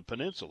down there on the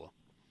peninsula.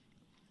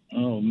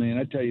 Oh, man,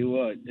 I tell you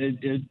what,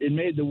 it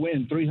made the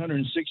wind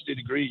 360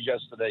 degrees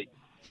yesterday.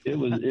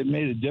 It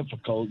made it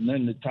difficult, and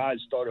then the tide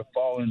started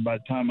falling by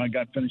the time I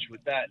got finished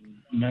with that.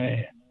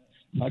 Man,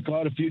 I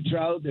caught a few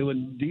trout. They were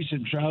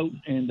decent trout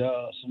and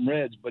some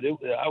reds, but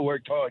I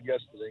worked hard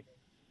yesterday.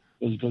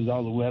 It was because of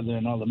all the weather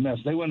and all the mess.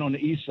 They went on the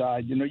east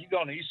side. You go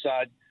on the east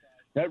side,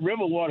 that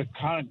river water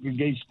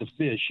congregates the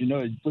fish.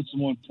 It puts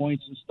them on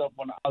points and stuff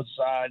on the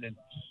outside,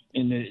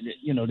 and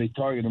they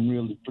target them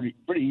really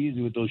pretty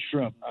easy with those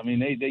shrimp. I mean,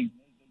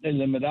 they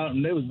limit out,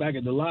 and they was back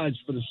at the lodge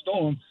for the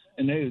storm.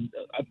 And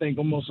I think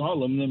almost all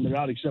of them limited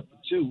out except for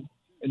two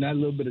in that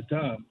little bit of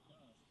time.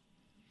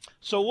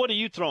 So what are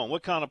you throwing?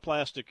 What kind of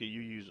plastic are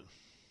you using?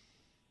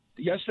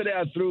 Yesterday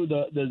I threw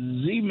the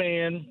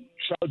Z-Man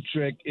trout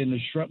trick in the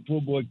shrimp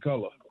pull boy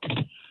color,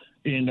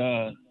 and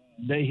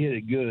they hit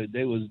it good.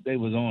 They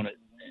was on it,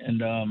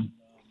 and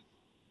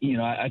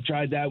I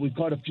tried that. We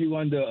caught a few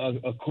under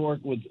a cork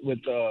with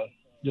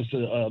just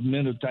a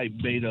minnow type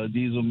bait, a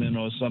diesel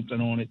minnow or something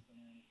on it.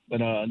 But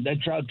that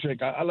trout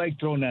trick, I like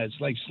throwing that. It's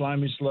like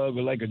slimy slug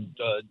or like a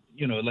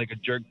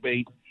jerk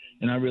bait,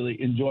 and I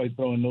really enjoy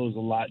throwing those a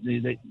lot.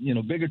 They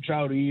bigger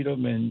trout eat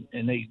them,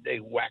 and they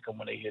whack them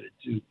when they hit it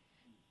too.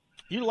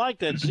 You like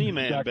that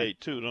Z-Man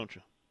bait too, don't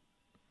you?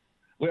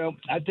 Well,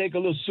 I take a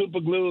little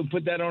super glue and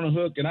put that on a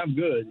hook, and I'm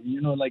good.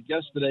 Like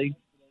yesterday,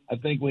 I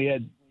think we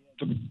had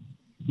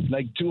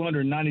like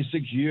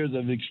 296 years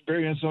of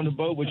experience on the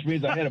boat, which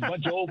means I had a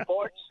bunch of old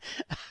parts.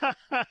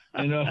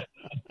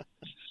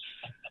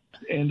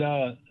 And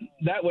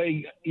that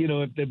way,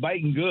 if they're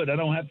biting good, I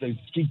don't have to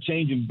keep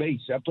changing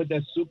baits. I put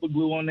that super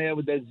glue on there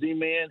with that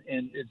Z-Man,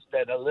 and it's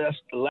that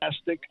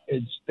elastic.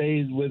 It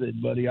stays with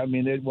it, buddy. I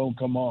mean, it won't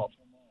come off.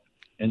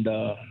 And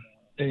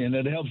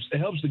it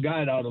helps the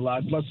guide out a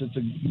lot. Plus,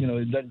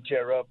 it doesn't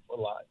tear up a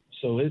lot.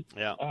 So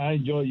I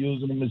enjoy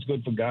using them. It's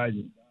good for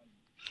guiding.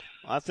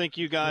 I think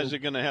you guys are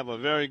going to have a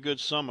very good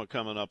summer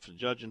coming up,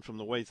 judging from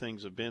the way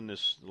things have been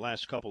this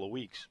last couple of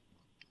weeks.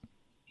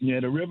 Yeah,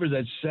 the river's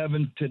at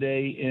 7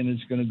 today, and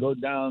it's going to go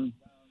down.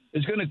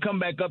 It's going to come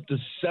back up to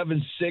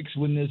 7.6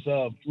 when this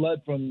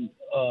flood from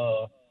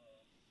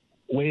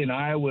way in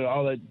Iowa,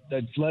 all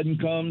that flooding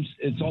comes.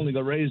 It's only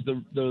going to raise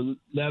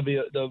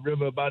the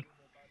river about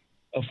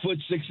a foot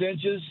 6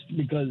 inches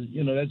because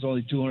that's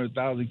only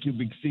 200,000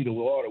 cubic feet of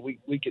water.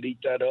 We could eat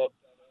that up.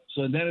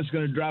 So then it's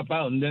going to drop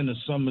out, and then the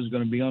summer's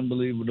going to be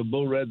unbelievable. The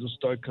bull reds will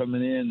start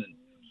coming in, and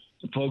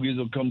the pogies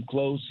will come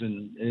close,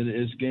 and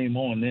it's game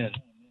on then.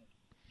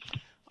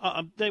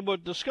 They were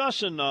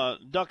discussing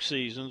duck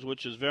seasons,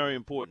 which is very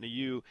important to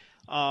you.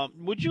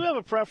 Would you have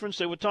a preference?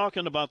 They were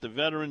talking about the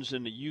veterans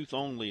and the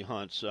youth-only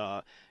hunts,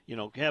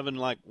 having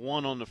like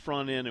one on the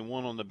front end and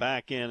one on the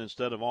back end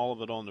instead of all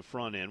of it on the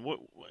front end.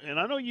 And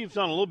I know you've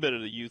done a little bit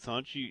of the youth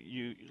hunts,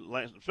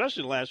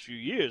 especially the last few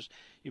years.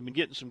 You've been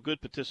getting some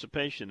good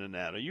participation in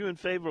that. Are you in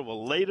favor of a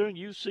later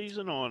youth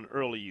season or an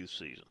early youth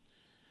season?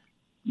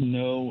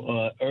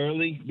 No,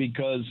 early,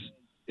 because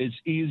it's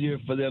easier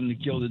for them to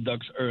kill the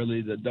ducks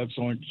early. The ducks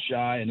aren't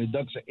shy, and the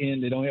ducks are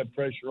in. They don't have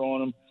pressure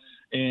on them,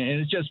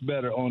 and it's just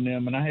better on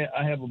them. And I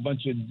have a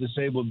bunch of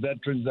disabled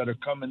veterans that are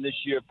coming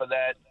this year for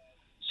that,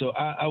 so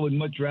I would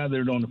much rather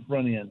it on the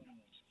front end.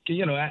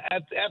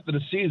 After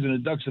the season, the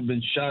ducks have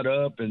been shot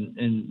up,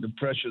 and the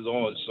pressure's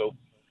on. So,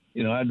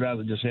 I'd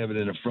rather just have it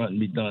in the front and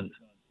be done.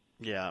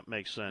 Yeah, it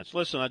makes sense.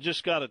 Listen, I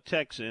just got a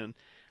text in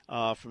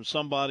from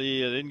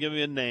somebody. They didn't give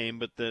me a name,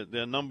 but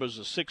their numbers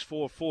are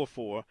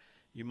 6444.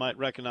 You might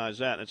recognize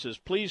that. And it says,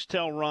 please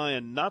tell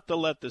Ryan not to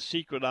let the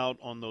secret out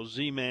on those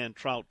Z-Man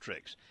trout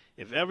tricks.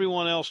 If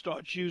everyone else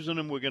starts using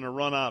them, we're going to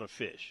run out of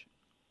fish.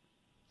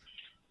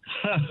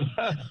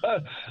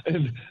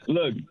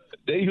 Look,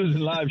 they're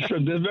using live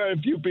shrimp. There's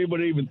very few people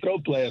that even throw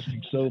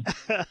plastic, so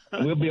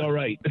we'll be all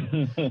right.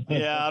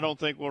 Yeah, I don't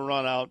think we'll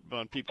run out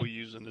on people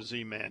using the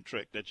Z-Man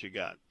trick that you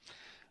got.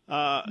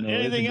 No,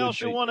 anything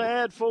else you want to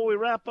add before we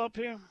wrap up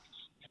here?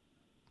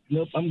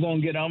 Nope, I'm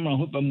going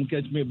to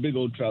catch me a big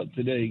old trout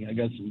today. I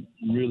got some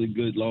really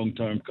good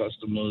long-term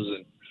customers,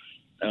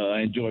 and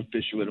I enjoy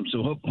fishing with them.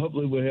 So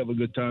hopefully we'll have a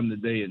good time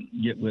today and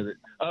get with it.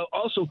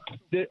 Also,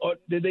 did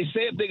they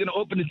say if they're going to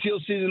open the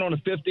teal season on the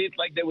 15th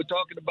like they were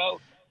talking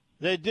about?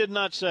 They did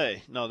not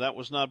say. No, that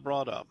was not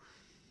brought up.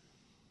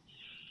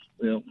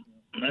 Well,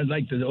 I'd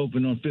like to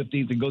open on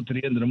 15th and go to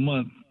the end of the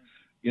month.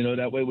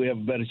 That way we have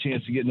a better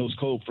chance of getting those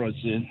cold fronts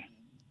in.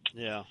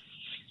 Yeah.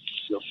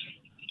 So.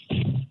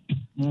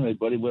 All right,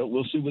 buddy. Well,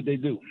 we'll see what they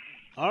do.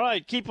 All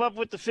right, keep up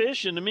with the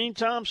fish. In the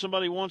meantime,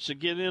 somebody wants to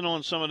get in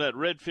on some of that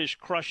redfish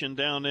crushing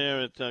down there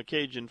at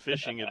Cajun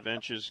Fishing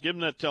Adventures. Give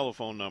them that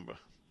telephone number.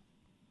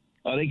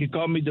 They can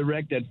call me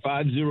direct at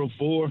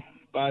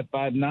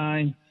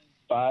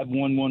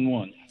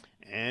 504-559-5111.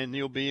 And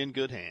you'll be in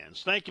good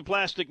hands. Thank you,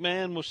 Plastic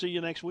Man. We'll see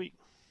you next week.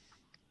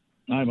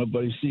 All right, my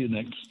buddy. See you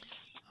next.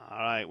 All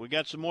right, we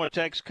got some more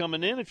texts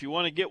coming in. If you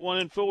want to get one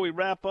in before we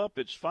wrap up,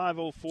 it's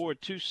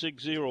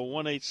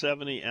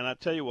 504-260-1870. And I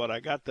tell you what,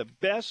 I got the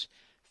best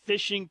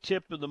fishing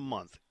tip of the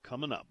month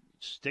coming up.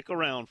 Stick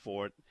around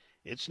for it.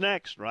 It's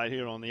next right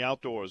here on The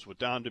Outdoors with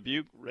Don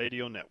Dubuc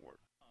Radio Network.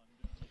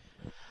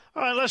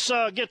 All right, let's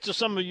get to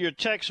some of your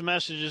text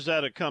messages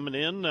that are coming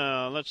in.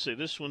 Let's see.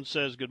 This one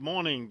says, good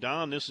morning,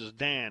 Don. This is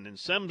Dan in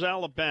Semmes,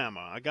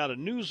 Alabama. I got a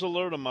news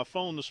alert on my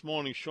phone this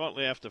morning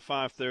shortly after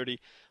 5:30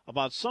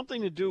 about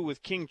something to do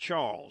with King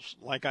Charles,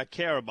 like I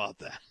care about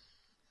that.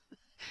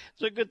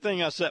 It's a good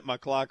thing I set my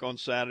clock on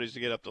Saturdays to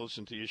get up to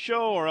listen to your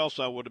show, or else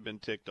I would have been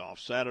ticked off.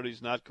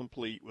 Saturday's not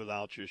complete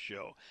without your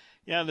show.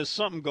 Yeah, there's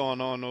something going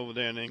on over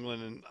there in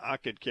England, and I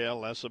could care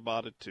less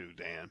about it too,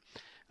 Dan.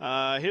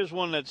 Here's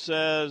one that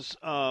says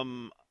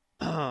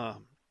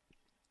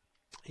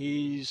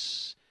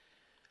he's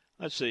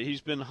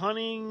been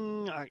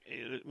hunting.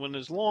 When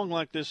it's long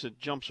like this, it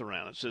jumps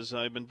around. It says,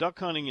 I've been duck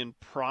hunting in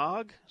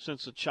Prague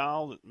since a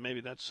child. Maybe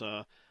that's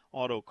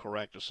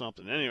autocorrect or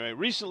something. Anyway,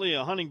 recently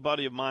a hunting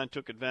buddy of mine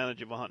took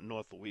advantage of a hunt in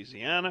North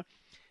Louisiana.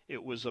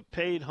 It was a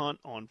paid hunt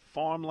on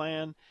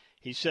farmland.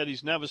 He said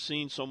he's never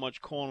seen so much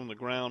corn on the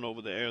ground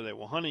over the area they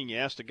were hunting. He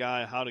asked the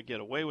guy how to get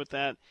away with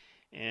that.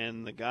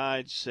 And the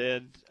guide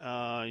said,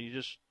 you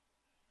just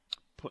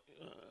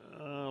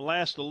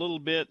last a little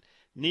bit.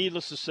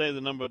 Needless to say, the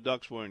number of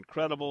ducks were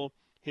incredible.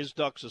 His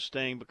ducks are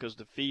staying because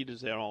the feed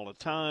is there all the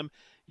time.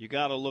 You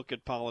got to look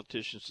at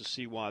politicians to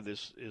see why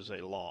this is a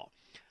law.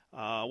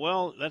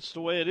 Well, that's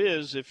the way it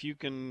is. If you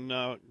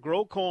can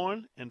grow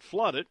corn and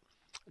flood it,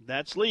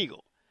 that's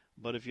legal.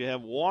 But if you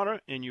have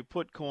water and you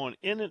put corn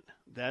in it,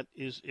 that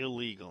is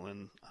illegal.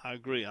 And I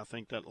agree. I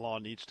think that law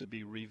needs to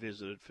be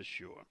revisited for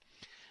sure.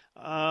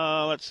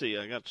 Let's see.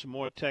 I got some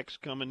more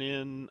text coming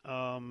in.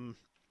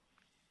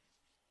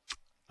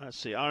 Let's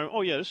see.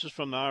 This is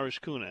from the Irish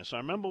Cooness. I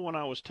remember when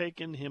I was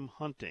taking him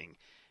hunting.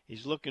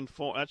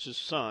 That's his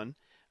son.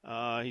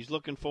 He's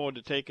looking forward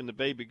to taking the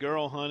baby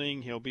girl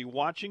hunting. He'll be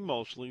watching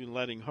mostly,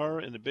 letting her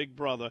and the big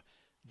brother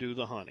do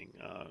the hunting.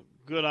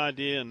 Good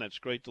idea, and that's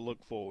great to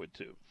look forward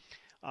to.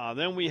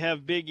 Then we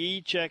have Big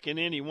E checking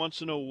in. He wants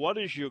to know, what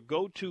is your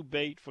go-to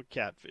bait for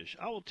catfish?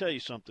 I will tell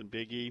you something,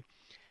 Big E.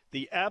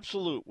 The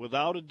absolute,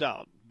 without a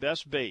doubt,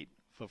 best bait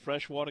for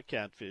freshwater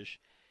catfish,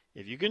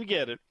 if you can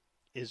get it,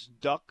 is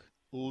duck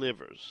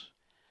livers.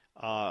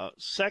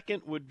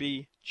 Second would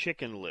be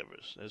chicken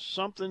livers. There's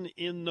something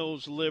in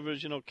those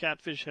livers.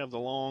 Catfish have the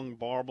long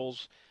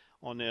barbels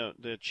on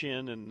their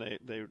chin, and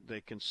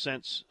they can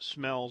sense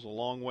smells a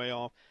long way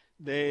off.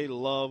 They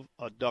love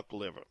a duck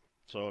liver.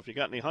 So if you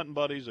got any hunting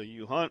buddies or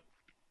you hunt,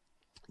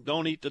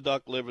 Don't eat the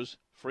duck livers.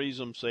 Freeze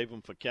them, save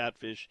them for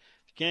catfish.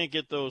 If you can't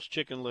get those,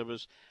 chicken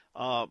livers.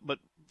 But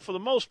for the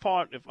most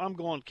part, if I'm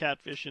going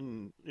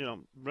catfishing,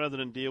 rather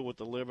than deal with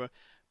the liver,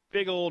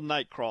 big old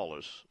night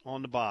crawlers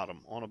on the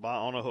bottom, on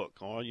a hook.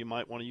 Or you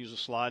might want to use a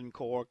sliding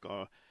cork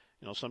or,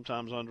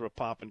 sometimes under a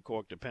popping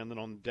cork, depending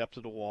on the depth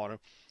of the water.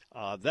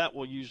 That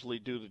will usually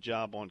do the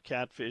job on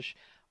catfish.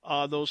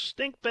 Those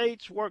stink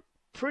baits work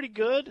pretty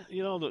good.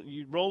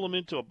 You roll them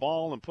into a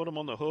ball and put them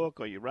on the hook,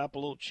 or you wrap a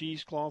little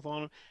cheesecloth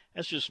on them.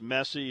 That's just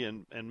messy,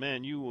 and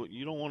man,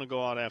 you don't want to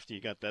go out after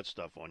you got that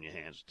stuff on your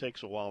hands. It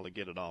takes a while to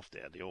get it off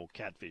there, the old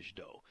catfish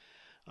dough.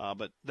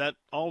 But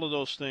all of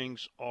those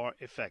things are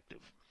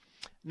effective.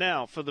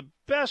 Now, for the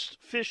best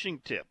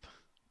fishing tip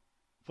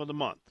for the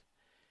month,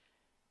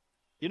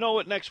 you know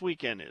what next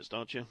weekend is,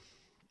 don't you?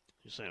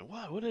 You're saying,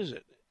 what is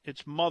it?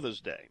 It's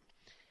Mother's Day.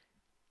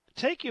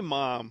 Take your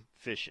mom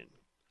fishing.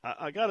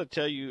 I got to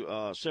tell you,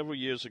 several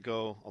years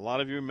ago, a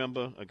lot of you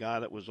remember a guy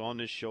that was on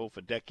this show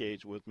for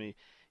decades with me.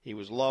 He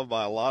was loved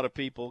by a lot of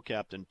people,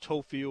 Captain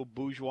Tophiel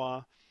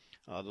Bourgeois,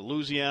 the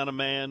Louisiana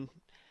man.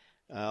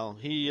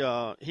 He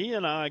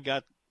and I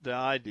got the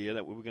idea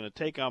that we were going to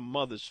take our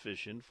mothers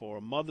fishing for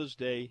a Mother's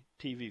Day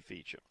TV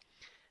feature.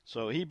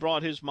 So he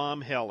brought his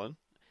mom, Helen.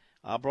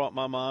 I brought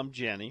my mom,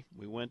 Jenny.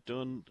 We went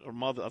during her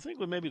mother. I think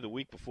it was maybe the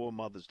week before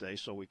Mother's Day,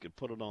 so we could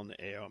put it on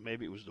the air. Or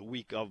maybe it was the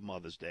week of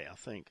Mother's Day, I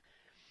think.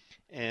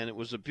 And it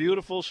was a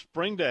beautiful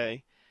spring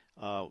day,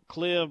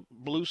 clear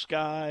blue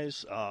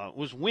skies. It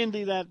was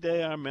windy that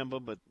day, I remember,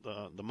 but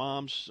the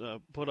moms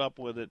put up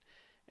with it.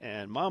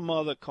 And my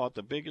mother caught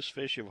the biggest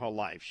fish of her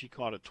life. She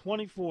caught a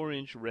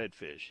 24-inch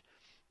redfish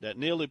that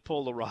nearly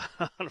pulled the rod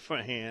out of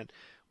her hand.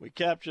 We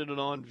captured it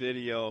on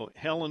video.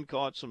 Helen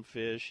caught some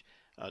fish.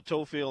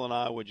 Tophiel and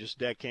I were just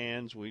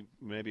deckhands. We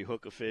maybe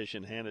hook a fish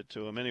and hand it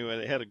to him. Anyway,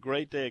 they had a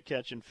great day of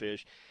catching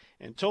fish.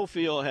 And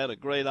Tophiel had a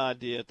great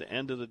idea at the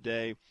end of the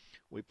day.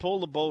 We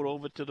pulled the boat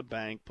over to the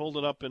bank, pulled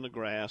it up in the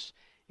grass,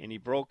 and he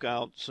broke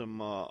out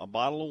a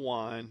bottle of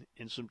wine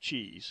and some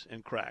cheese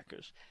and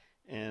crackers.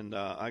 And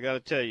I got to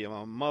tell you,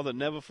 my mother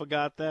never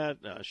forgot that.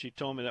 She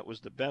told me that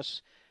was the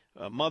best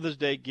Mother's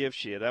Day gift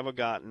she had ever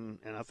gotten,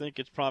 and I think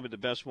it's probably the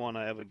best one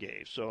I ever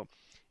gave. So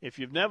if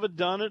you've never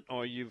done it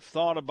or you've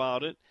thought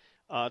about it,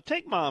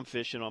 take Mom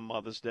fishing on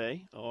Mother's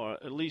Day, or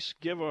at least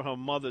give her her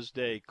Mother's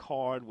Day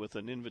card with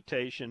an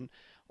invitation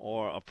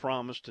or a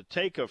promise to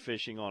take her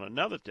fishing on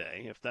another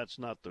day, if that's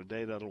not the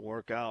day that'll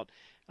work out.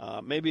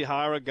 Maybe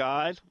hire a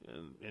guide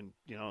and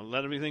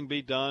let everything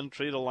be done,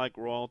 treat her like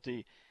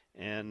royalty,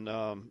 and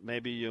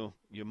maybe your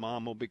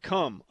mom will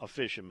become a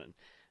fisherman.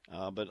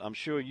 But I'm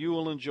sure you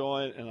will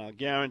enjoy it, and I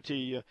guarantee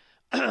you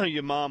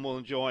your mom will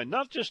enjoy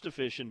not just the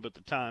fishing, but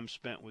the time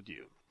spent with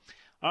you.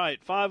 All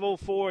right,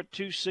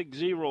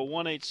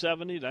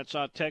 504-260-1870. That's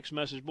our text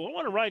message board. I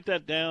want to write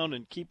that down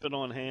and keep it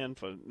on hand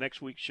for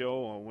next week's show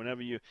or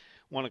whenever you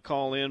want to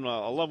call in.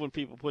 I love when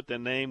people put their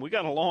name. We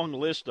got a long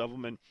list of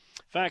them. And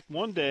in fact,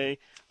 one day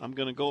I'm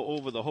going to go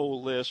over the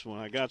whole list when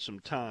I got some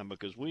time,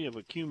 because we have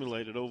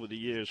accumulated over the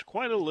years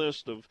quite a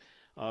list of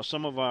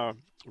some of our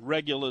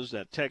regulars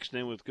that text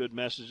in with good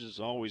messages. It's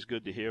always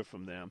good to hear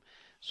from them.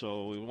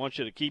 So we want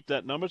you to keep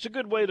that number. It's a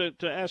good way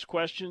to ask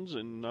questions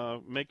and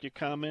make your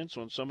comments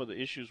on some of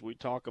the issues we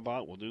talk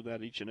about. We'll do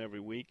that each and every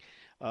week.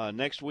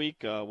 Next week,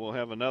 we'll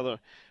have another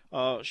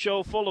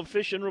show full of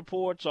fishing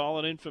reports, all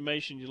that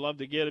information you love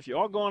to get. If you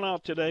are going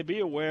out today, be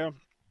aware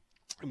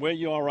where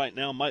you are right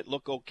now might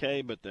look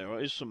okay, but there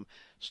is some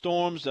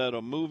storms that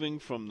are moving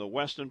from the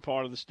western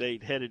part of the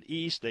state headed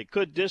east. They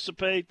could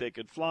dissipate. They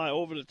could fly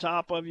over the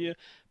top of you,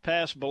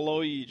 pass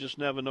below you. You just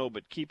never know,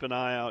 but keep an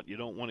eye out. You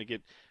don't want to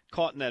get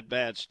caught in that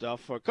bad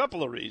stuff for a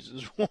couple of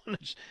reasons. One,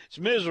 it's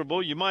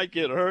miserable. You might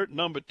get hurt.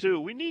 Number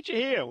two, we need you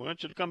here. We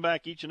want you to come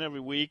back each and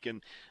every week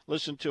and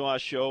listen to our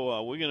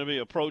show. We're going to be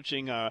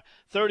approaching our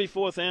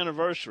 34th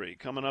anniversary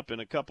coming up in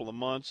a couple of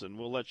months, and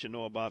we'll let you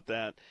know about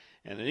that.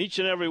 And then each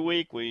and every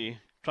week we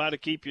try to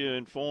keep you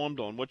informed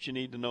on what you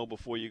need to know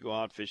before you go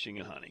out fishing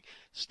and hunting.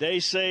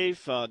 Stay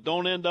safe.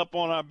 Don't end up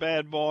on our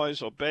bad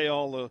boys. Obey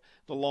all the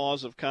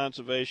laws of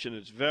conservation.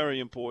 It's very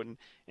important.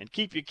 And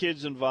keep your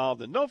kids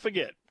involved. And don't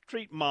forget,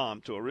 treat Mom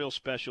to a real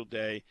special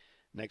day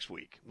next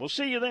week. We'll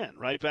see you then,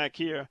 right back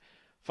here,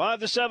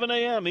 5 to 7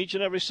 a.m. each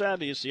and every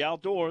Saturday. It's the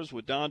Outdoors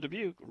with Don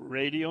Dubuc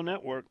Radio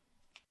Network.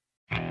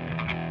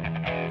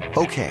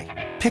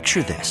 Okay,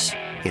 picture this.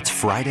 It's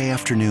Friday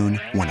afternoon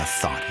when a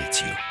thought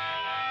hits you.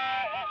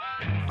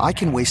 I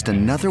can waste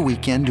another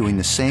weekend doing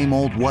the same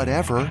old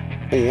whatever,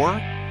 or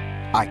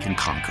I can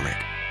conquer it.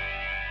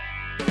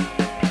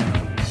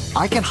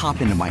 I can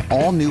hop into my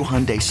all-new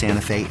Hyundai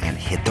Santa Fe and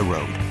hit the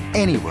road.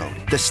 Any road.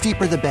 The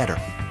steeper, the better.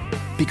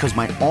 Because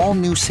my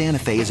all-new Santa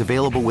Fe is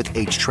available with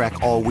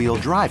H-Track all-wheel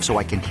drive, so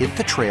I can hit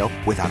the trail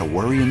without a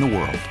worry in the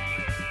world.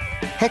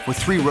 Heck, with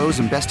 3 rows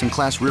and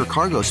best-in-class rear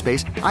cargo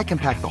space, I can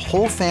pack the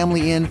whole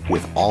family in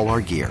with all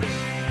our gear.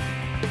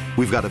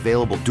 We've got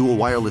available dual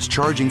wireless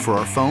charging for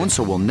our phones,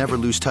 so we'll never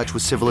lose touch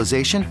with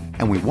civilization,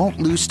 and we won't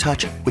lose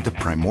touch with the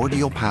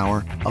primordial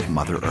power of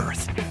Mother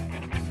Earth.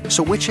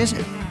 So which is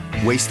it?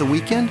 Waste the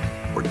weekend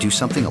or do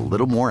something a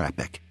little more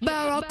epic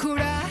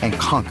and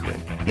conquer it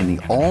in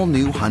the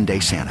all-new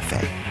Hyundai Santa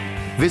Fe.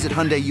 Visit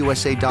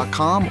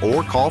HyundaiUSA.com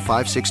or call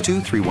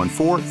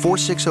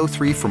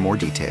 562-314-4603 for more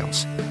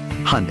details.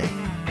 Hyundai,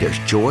 there's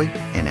joy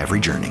in every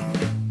journey.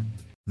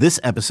 This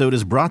episode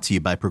is brought to you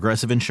by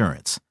Progressive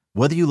Insurance.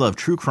 Whether you love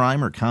true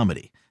crime or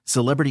comedy,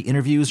 celebrity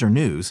interviews or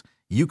news,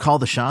 you call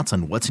the shots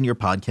on what's in your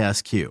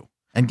podcast queue.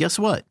 And guess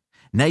what?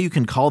 Now you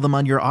can call them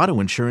on your auto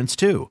insurance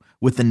too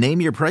with the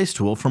Name Your Price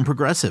tool from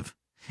Progressive.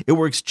 It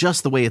works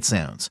just the way it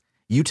sounds.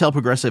 You tell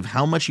Progressive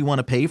how much you want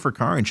to pay for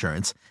car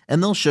insurance,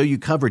 and they'll show you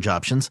coverage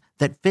options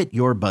that fit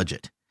your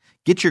budget.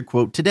 Get your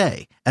quote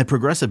today at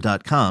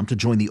Progressive.com to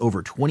join the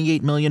over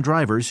 28 million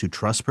drivers who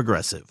trust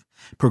Progressive.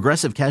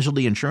 Progressive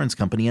Casualty Insurance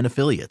Company and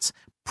Affiliates.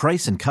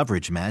 Price and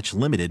coverage match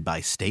limited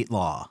by state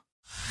law.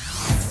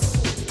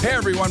 Hey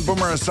everyone,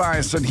 Boomer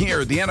Esiason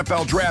here. The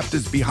NFL Draft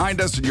is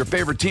behind us and your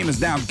favorite team is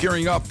now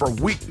gearing up for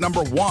week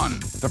number 1.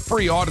 The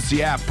free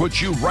Odyssey app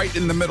puts you right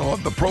in the middle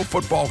of the pro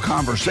football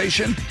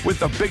conversation with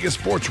the biggest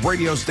sports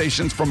radio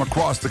stations from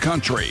across the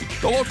country.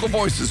 The local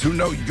voices who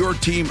know your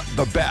team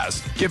the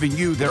best, giving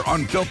you their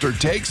unfiltered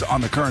takes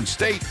on the current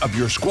state of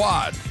your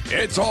squad.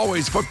 It's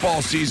always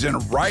football season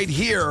right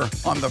here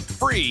on the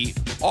free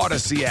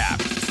Odyssey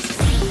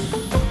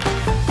app.